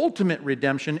 and the ultimate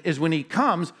redemption is when he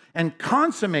comes and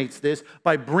consummates this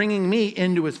by bringing me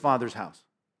into his Father's house.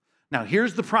 Now,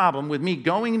 here's the problem with me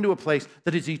going into a place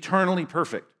that is eternally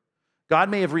perfect. God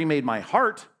may have remade my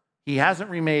heart. He hasn't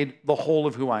remade the whole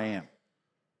of who I am.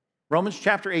 Romans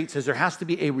chapter 8 says there has to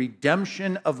be a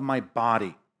redemption of my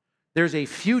body. There's a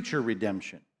future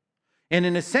redemption. And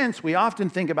in a sense, we often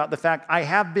think about the fact I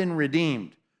have been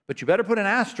redeemed. But you better put an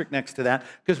asterisk next to that,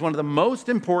 because one of the most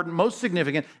important, most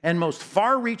significant, and most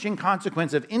far-reaching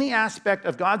consequence of any aspect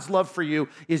of God's love for you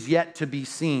is yet to be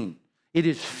seen. It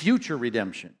is future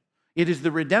redemption. It is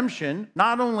the redemption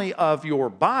not only of your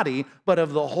body, but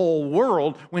of the whole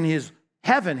world when his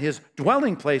heaven, his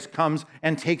dwelling place, comes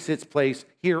and takes its place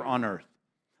here on earth.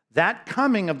 That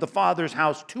coming of the Father's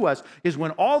house to us is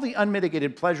when all the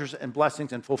unmitigated pleasures and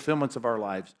blessings and fulfillments of our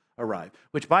lives arrive.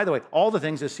 Which, by the way, all the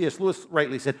things, as C.S. Lewis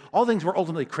rightly said, all things we're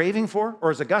ultimately craving for, or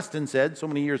as Augustine said so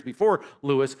many years before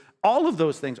Lewis, all of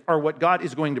those things are what God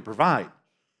is going to provide.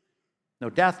 No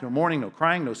death, no mourning, no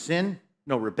crying, no sin,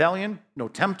 no rebellion, no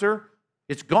tempter.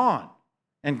 It's gone.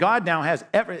 And God now has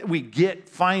we get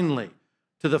finally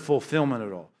to the fulfillment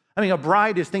of it all. I mean, a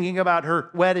bride is thinking about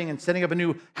her wedding and setting up a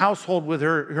new household with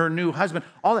her new husband.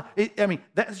 All that,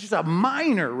 that's just a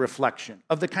minor reflection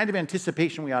of the kind of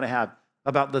anticipation we ought to have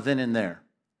about the then and there.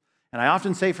 And I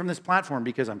often say from this platform,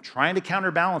 because I'm trying to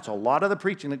counterbalance a lot of the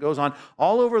preaching that goes on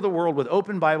all over the world with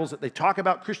open Bibles, that they talk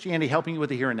about Christianity helping you with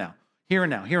the here and now. Here and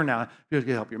now, here and now. You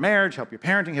can help your marriage, help your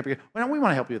parenting, well, we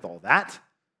want to help you with all that.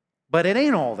 But it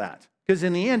ain't all that. Because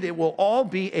in the end, it will all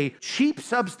be a cheap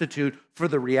substitute for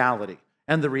the reality.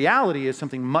 And the reality is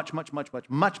something much, much, much, much,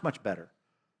 much, much better.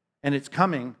 And it's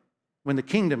coming when the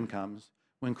kingdom comes,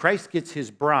 when Christ gets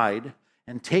his bride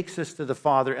and takes us to the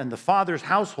Father, and the Father's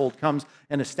household comes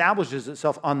and establishes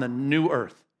itself on the new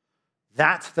earth.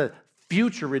 That's the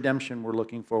future redemption we're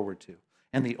looking forward to.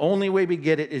 And the only way we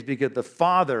get it is because the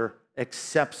Father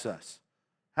accepts us.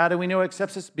 How do we know he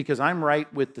accepts us? Because I'm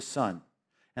right with the Son.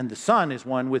 And the Son is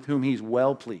one with whom he's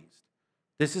well pleased.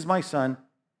 This is my Son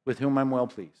with whom I'm well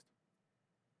pleased.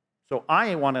 So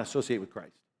I want to associate with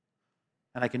Christ.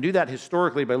 And I can do that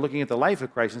historically by looking at the life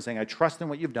of Christ and saying, I trust in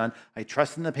what you've done. I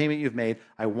trust in the payment you've made.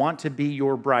 I want to be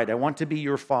your bride. I want to be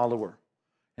your follower.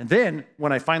 And then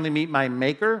when I finally meet my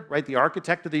maker, right, the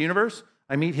architect of the universe,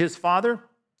 I meet his Father,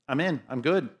 I'm in. I'm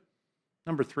good.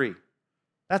 Number 3,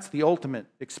 that's the ultimate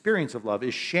experience of love,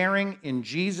 is sharing in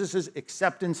Jesus'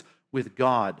 acceptance with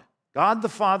God. God the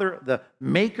Father, the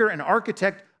maker and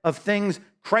architect of things,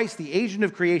 Christ, the agent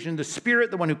of creation, the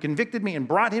Spirit, the one who convicted me and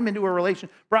brought me into a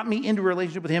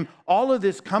relationship with him, all of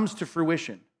this comes to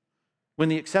fruition when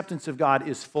the acceptance of God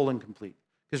is full and complete.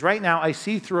 Because right now I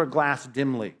see through a glass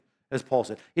dimly, as Paul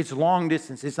said. It's long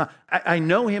distance. It's not. I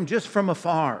know him just from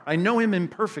afar. I know him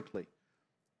imperfectly.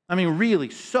 I mean, really,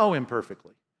 so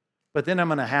imperfectly. But then I'm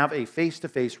going to have a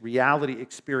face-to-face reality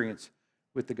experience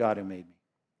with the God who made me.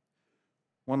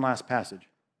 One last passage.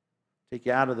 Take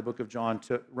you out of the book of John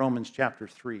to Romans chapter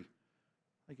 3. I'd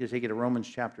like you to take you to Romans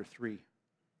chapter 3.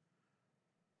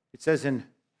 It says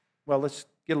let's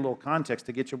get a little context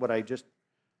to get you what I just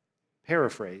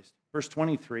paraphrased. Verse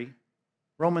 23,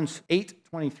 Romans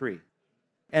 8:23.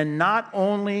 And not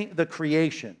only the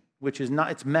creation, which is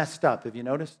not, it's messed up, have you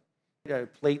noticed?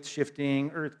 Plates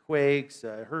shifting, earthquakes,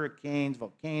 hurricanes,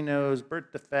 volcanoes,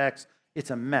 birth defects.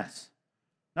 It's a mess.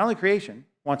 Not only creation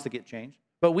wants to get changed,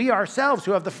 but we ourselves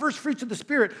who have the first fruits of the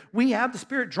Spirit, we have the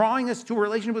Spirit drawing us to a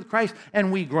relationship with Christ,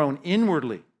 and we groan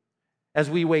inwardly as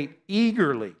we wait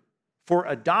eagerly for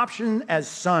adoption as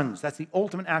sons. That's the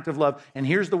ultimate act of love. And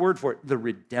here's the word for it, the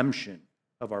redemption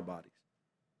of our bodies.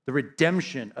 The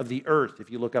redemption of the earth, if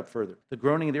you look up further. The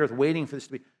groaning of the earth, waiting for this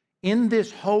to be. In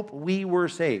this hope we were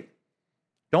saved.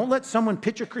 Don't let someone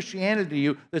pitch a Christianity to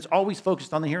you that's always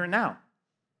focused on the here and now.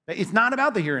 It's not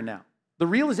about the here and now. The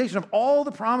realization of all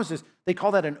the promises, they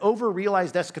call that an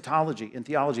over-realized eschatology in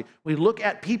theology. We look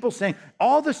at people saying,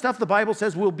 all the stuff the Bible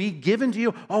says will be given to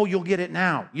you, oh, you'll get it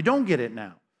now. You don't get it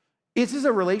now. This is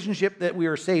a relationship that we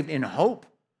are saved in hope.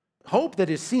 Hope that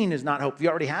is seen is not hope. If you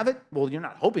already have it, well, you're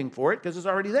not hoping for it because it's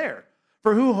already there.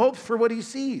 For who hopes for what he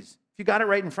sees? If you got it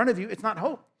right in front of you, it's not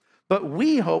hope. But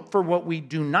we hope for what we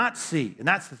do not see. And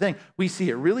that's the thing. We see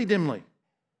it really dimly.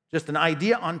 Just an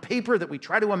idea on paper that we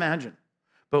try to imagine.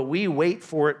 But we wait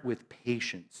for it with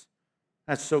patience.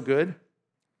 That's so good.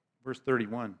 Verse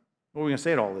 31. What are we going to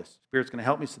say to all this? Spirit's going to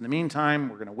help me. So in the meantime,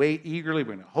 we're going to wait eagerly.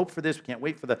 We're going to hope for this. We can't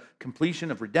wait for the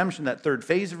completion of redemption, that third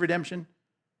phase of redemption.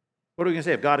 What are we going to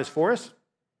say? If God is for us,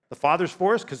 the Father's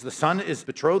for us because the Son is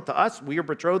betrothed to us, we are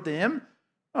betrothed to him.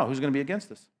 Oh, who's going to be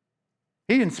against us?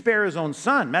 He didn't spare his own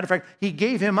Son. Matter of fact, he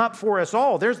gave him up for us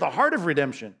all. There's the heart of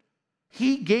redemption.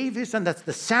 He gave his Son. That's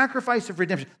the sacrifice of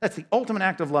redemption. That's the ultimate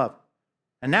act of love.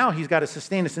 And now he's got to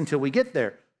sustain us until we get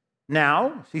there.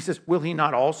 Now, he says, will he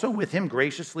not also with him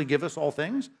graciously give us all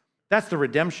things? That's the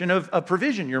redemption of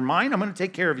provision. You're mine, I'm going to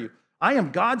take care of you. I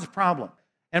am God's problem.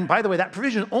 And by the way, that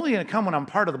provision is only going to come when I'm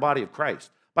part of the body of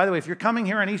Christ. By the way, if you're coming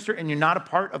here on Easter and you're not a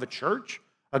part of a church,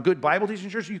 a good Bible teaching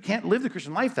church, you can't live the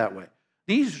Christian life that way.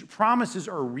 These promises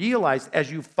are realized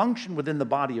as you function within the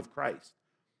body of Christ.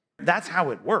 That's how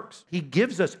it works. He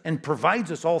gives us and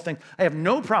provides us all things. I have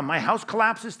no problem. My house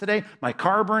collapses today. My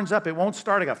car burns up. It won't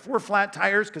start. I got 4 flat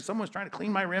tires because someone was trying to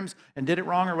clean my rims and did it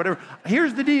wrong or whatever.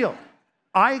 Here's the deal.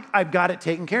 I've got it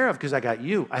taken care of because I got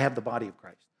you. I have the body of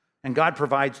Christ. And God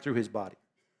provides through his body.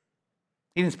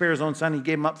 He didn't spare his own Son. He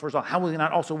gave him up for us all. How will he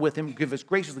not also with him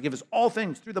graciously give us all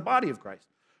things through the body of Christ?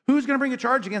 Who's going to bring a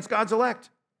charge against God's elect?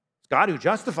 It's God who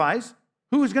justifies.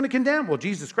 Who is going to condemn? Well,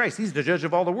 Jesus Christ, he's the judge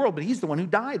of all the world, but he's the one who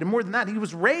died. And more than that, he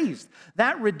was raised.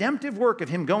 That redemptive work of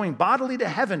him going bodily to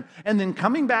heaven and then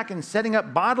coming back and setting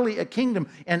up bodily a kingdom,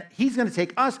 and he's going to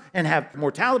take us and have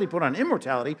mortality put on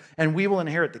immortality, and we will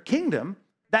inherit the kingdom.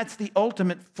 That's the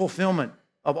ultimate fulfillment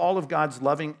of all of God's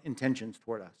loving intentions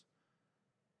toward us.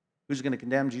 Who's going to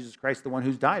condemn? Jesus Christ, the one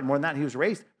who's died. More than that, he was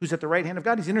raised, who's at the right hand of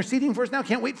God. He's interceding for us now.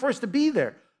 Can't wait for us to be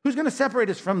there. Who's going to separate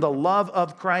us from the love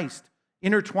of Christ?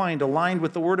 Intertwined, aligned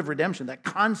with the word of redemption, that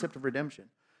concept of redemption.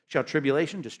 Shall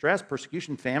tribulation, distress,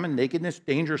 persecution, famine, nakedness,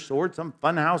 danger, sword, some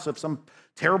funhouse of some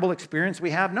terrible experience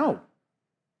we have? No.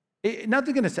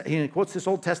 Nothing going to say. He quotes this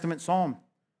Old Testament psalm.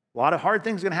 A lot of hard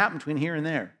things going to happen between here and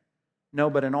there. No,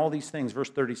 but in all these things,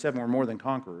 verse 37, we're more than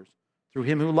conquerors through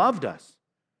him who loved us,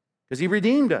 because he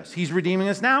redeemed us. He's redeeming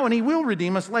us now, and he will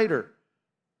redeem us later.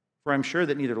 For I'm sure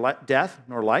that neither death,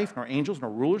 nor life, nor angels, nor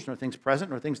rulers, nor things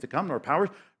present, nor things to come, nor powers,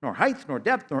 nor height, nor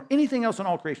depth, nor anything else in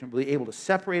all creation will be able to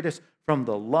separate us from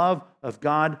the love of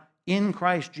God in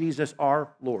Christ Jesus our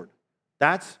Lord.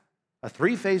 That's a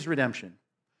 3-phase redemption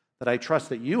that I trust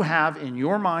that you have in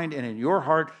your mind and in your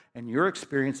heart and your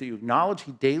experience, that you acknowledge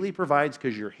he daily provides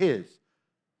because you're his.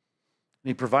 And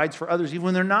he provides for others even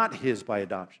when they're not his by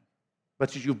adoption.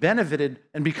 But that you've benefited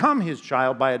and become his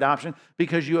child by adoption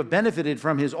because you have benefited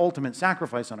from his ultimate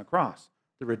sacrifice on a cross,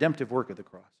 the redemptive work of the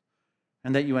cross.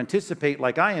 And that you anticipate,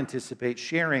 like I anticipate,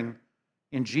 sharing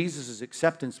in Jesus'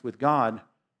 acceptance with God,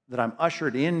 that I'm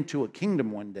ushered into a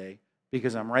kingdom one day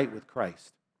because I'm right with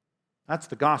Christ. That's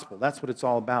the gospel. That's what it's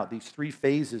all about, these 3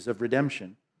 phases of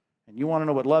redemption. And you want to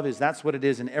know what love is? That's what it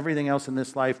is, and everything else in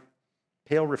this life,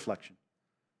 pale reflection.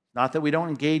 Not that we don't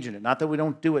engage in it, not that we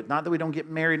don't do it, not that we don't get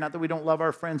married, not that we don't love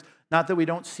our friends, not that we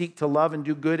don't seek to love and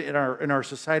do good in our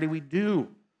society. We do.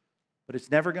 But it's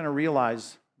never going to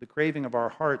realize the craving of our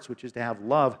hearts, which is to have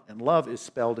love, and love is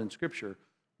spelled in Scripture,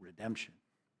 redemption.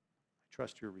 I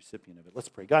trust you're a recipient of it. Let's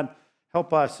pray. God,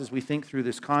 help us as we think through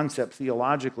this concept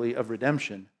theologically of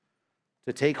redemption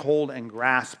to take hold and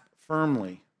grasp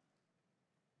firmly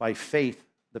by faith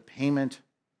the payment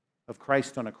of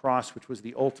Christ on a cross, which was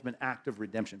the ultimate act of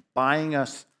redemption, buying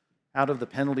us out of the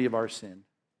penalty of our sin.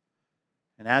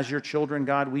 And as your children,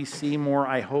 God, we see more,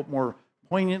 I hope, more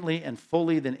poignantly and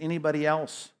fully than anybody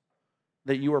else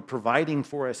that you are providing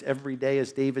for us every day,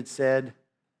 as David said,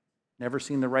 never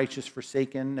seen the righteous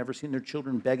forsaken, never seen their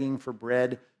children begging for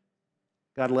bread.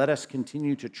 God, let us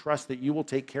continue to trust that you will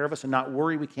take care of us and not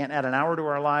worry we can't add an hour to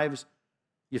our lives.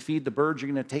 You feed the birds,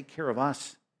 you're going to take care of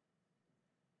us.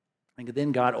 And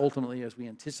then, God, ultimately, as we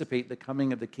anticipate the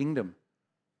coming of the kingdom,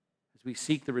 as we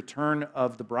seek the return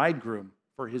of the bridegroom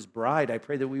for his bride, I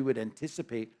pray that we would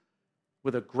anticipate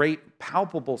with a great,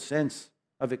 palpable sense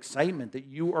of excitement that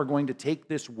you are going to take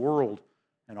this world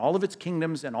and all of its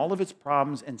kingdoms and all of its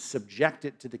problems and subject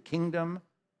it to the kingdom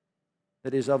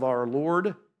that is of our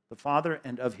Lord, the Father,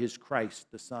 and of his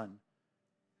Christ, the Son,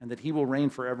 and that he will reign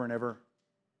forever and ever.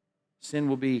 Sin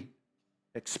will be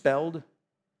expelled.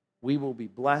 We will be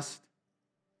blessed.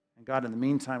 And God, in the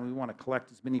meantime, we want to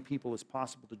collect as many people as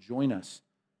possible to join us.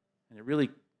 And it really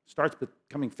starts with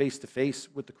coming face to face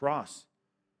with the cross.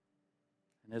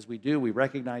 And as we do, we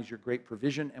recognize your great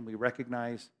provision and we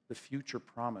recognize the future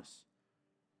promise.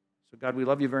 So God, we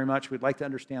love you very much. We'd like to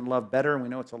understand love better, and we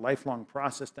know it's a lifelong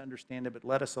process to understand it, but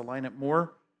let us align it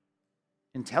more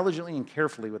intelligently and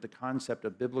carefully with the concept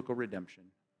of biblical redemption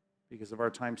because of our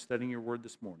time studying your word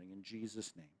this morning. In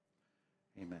Jesus'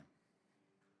 name, amen.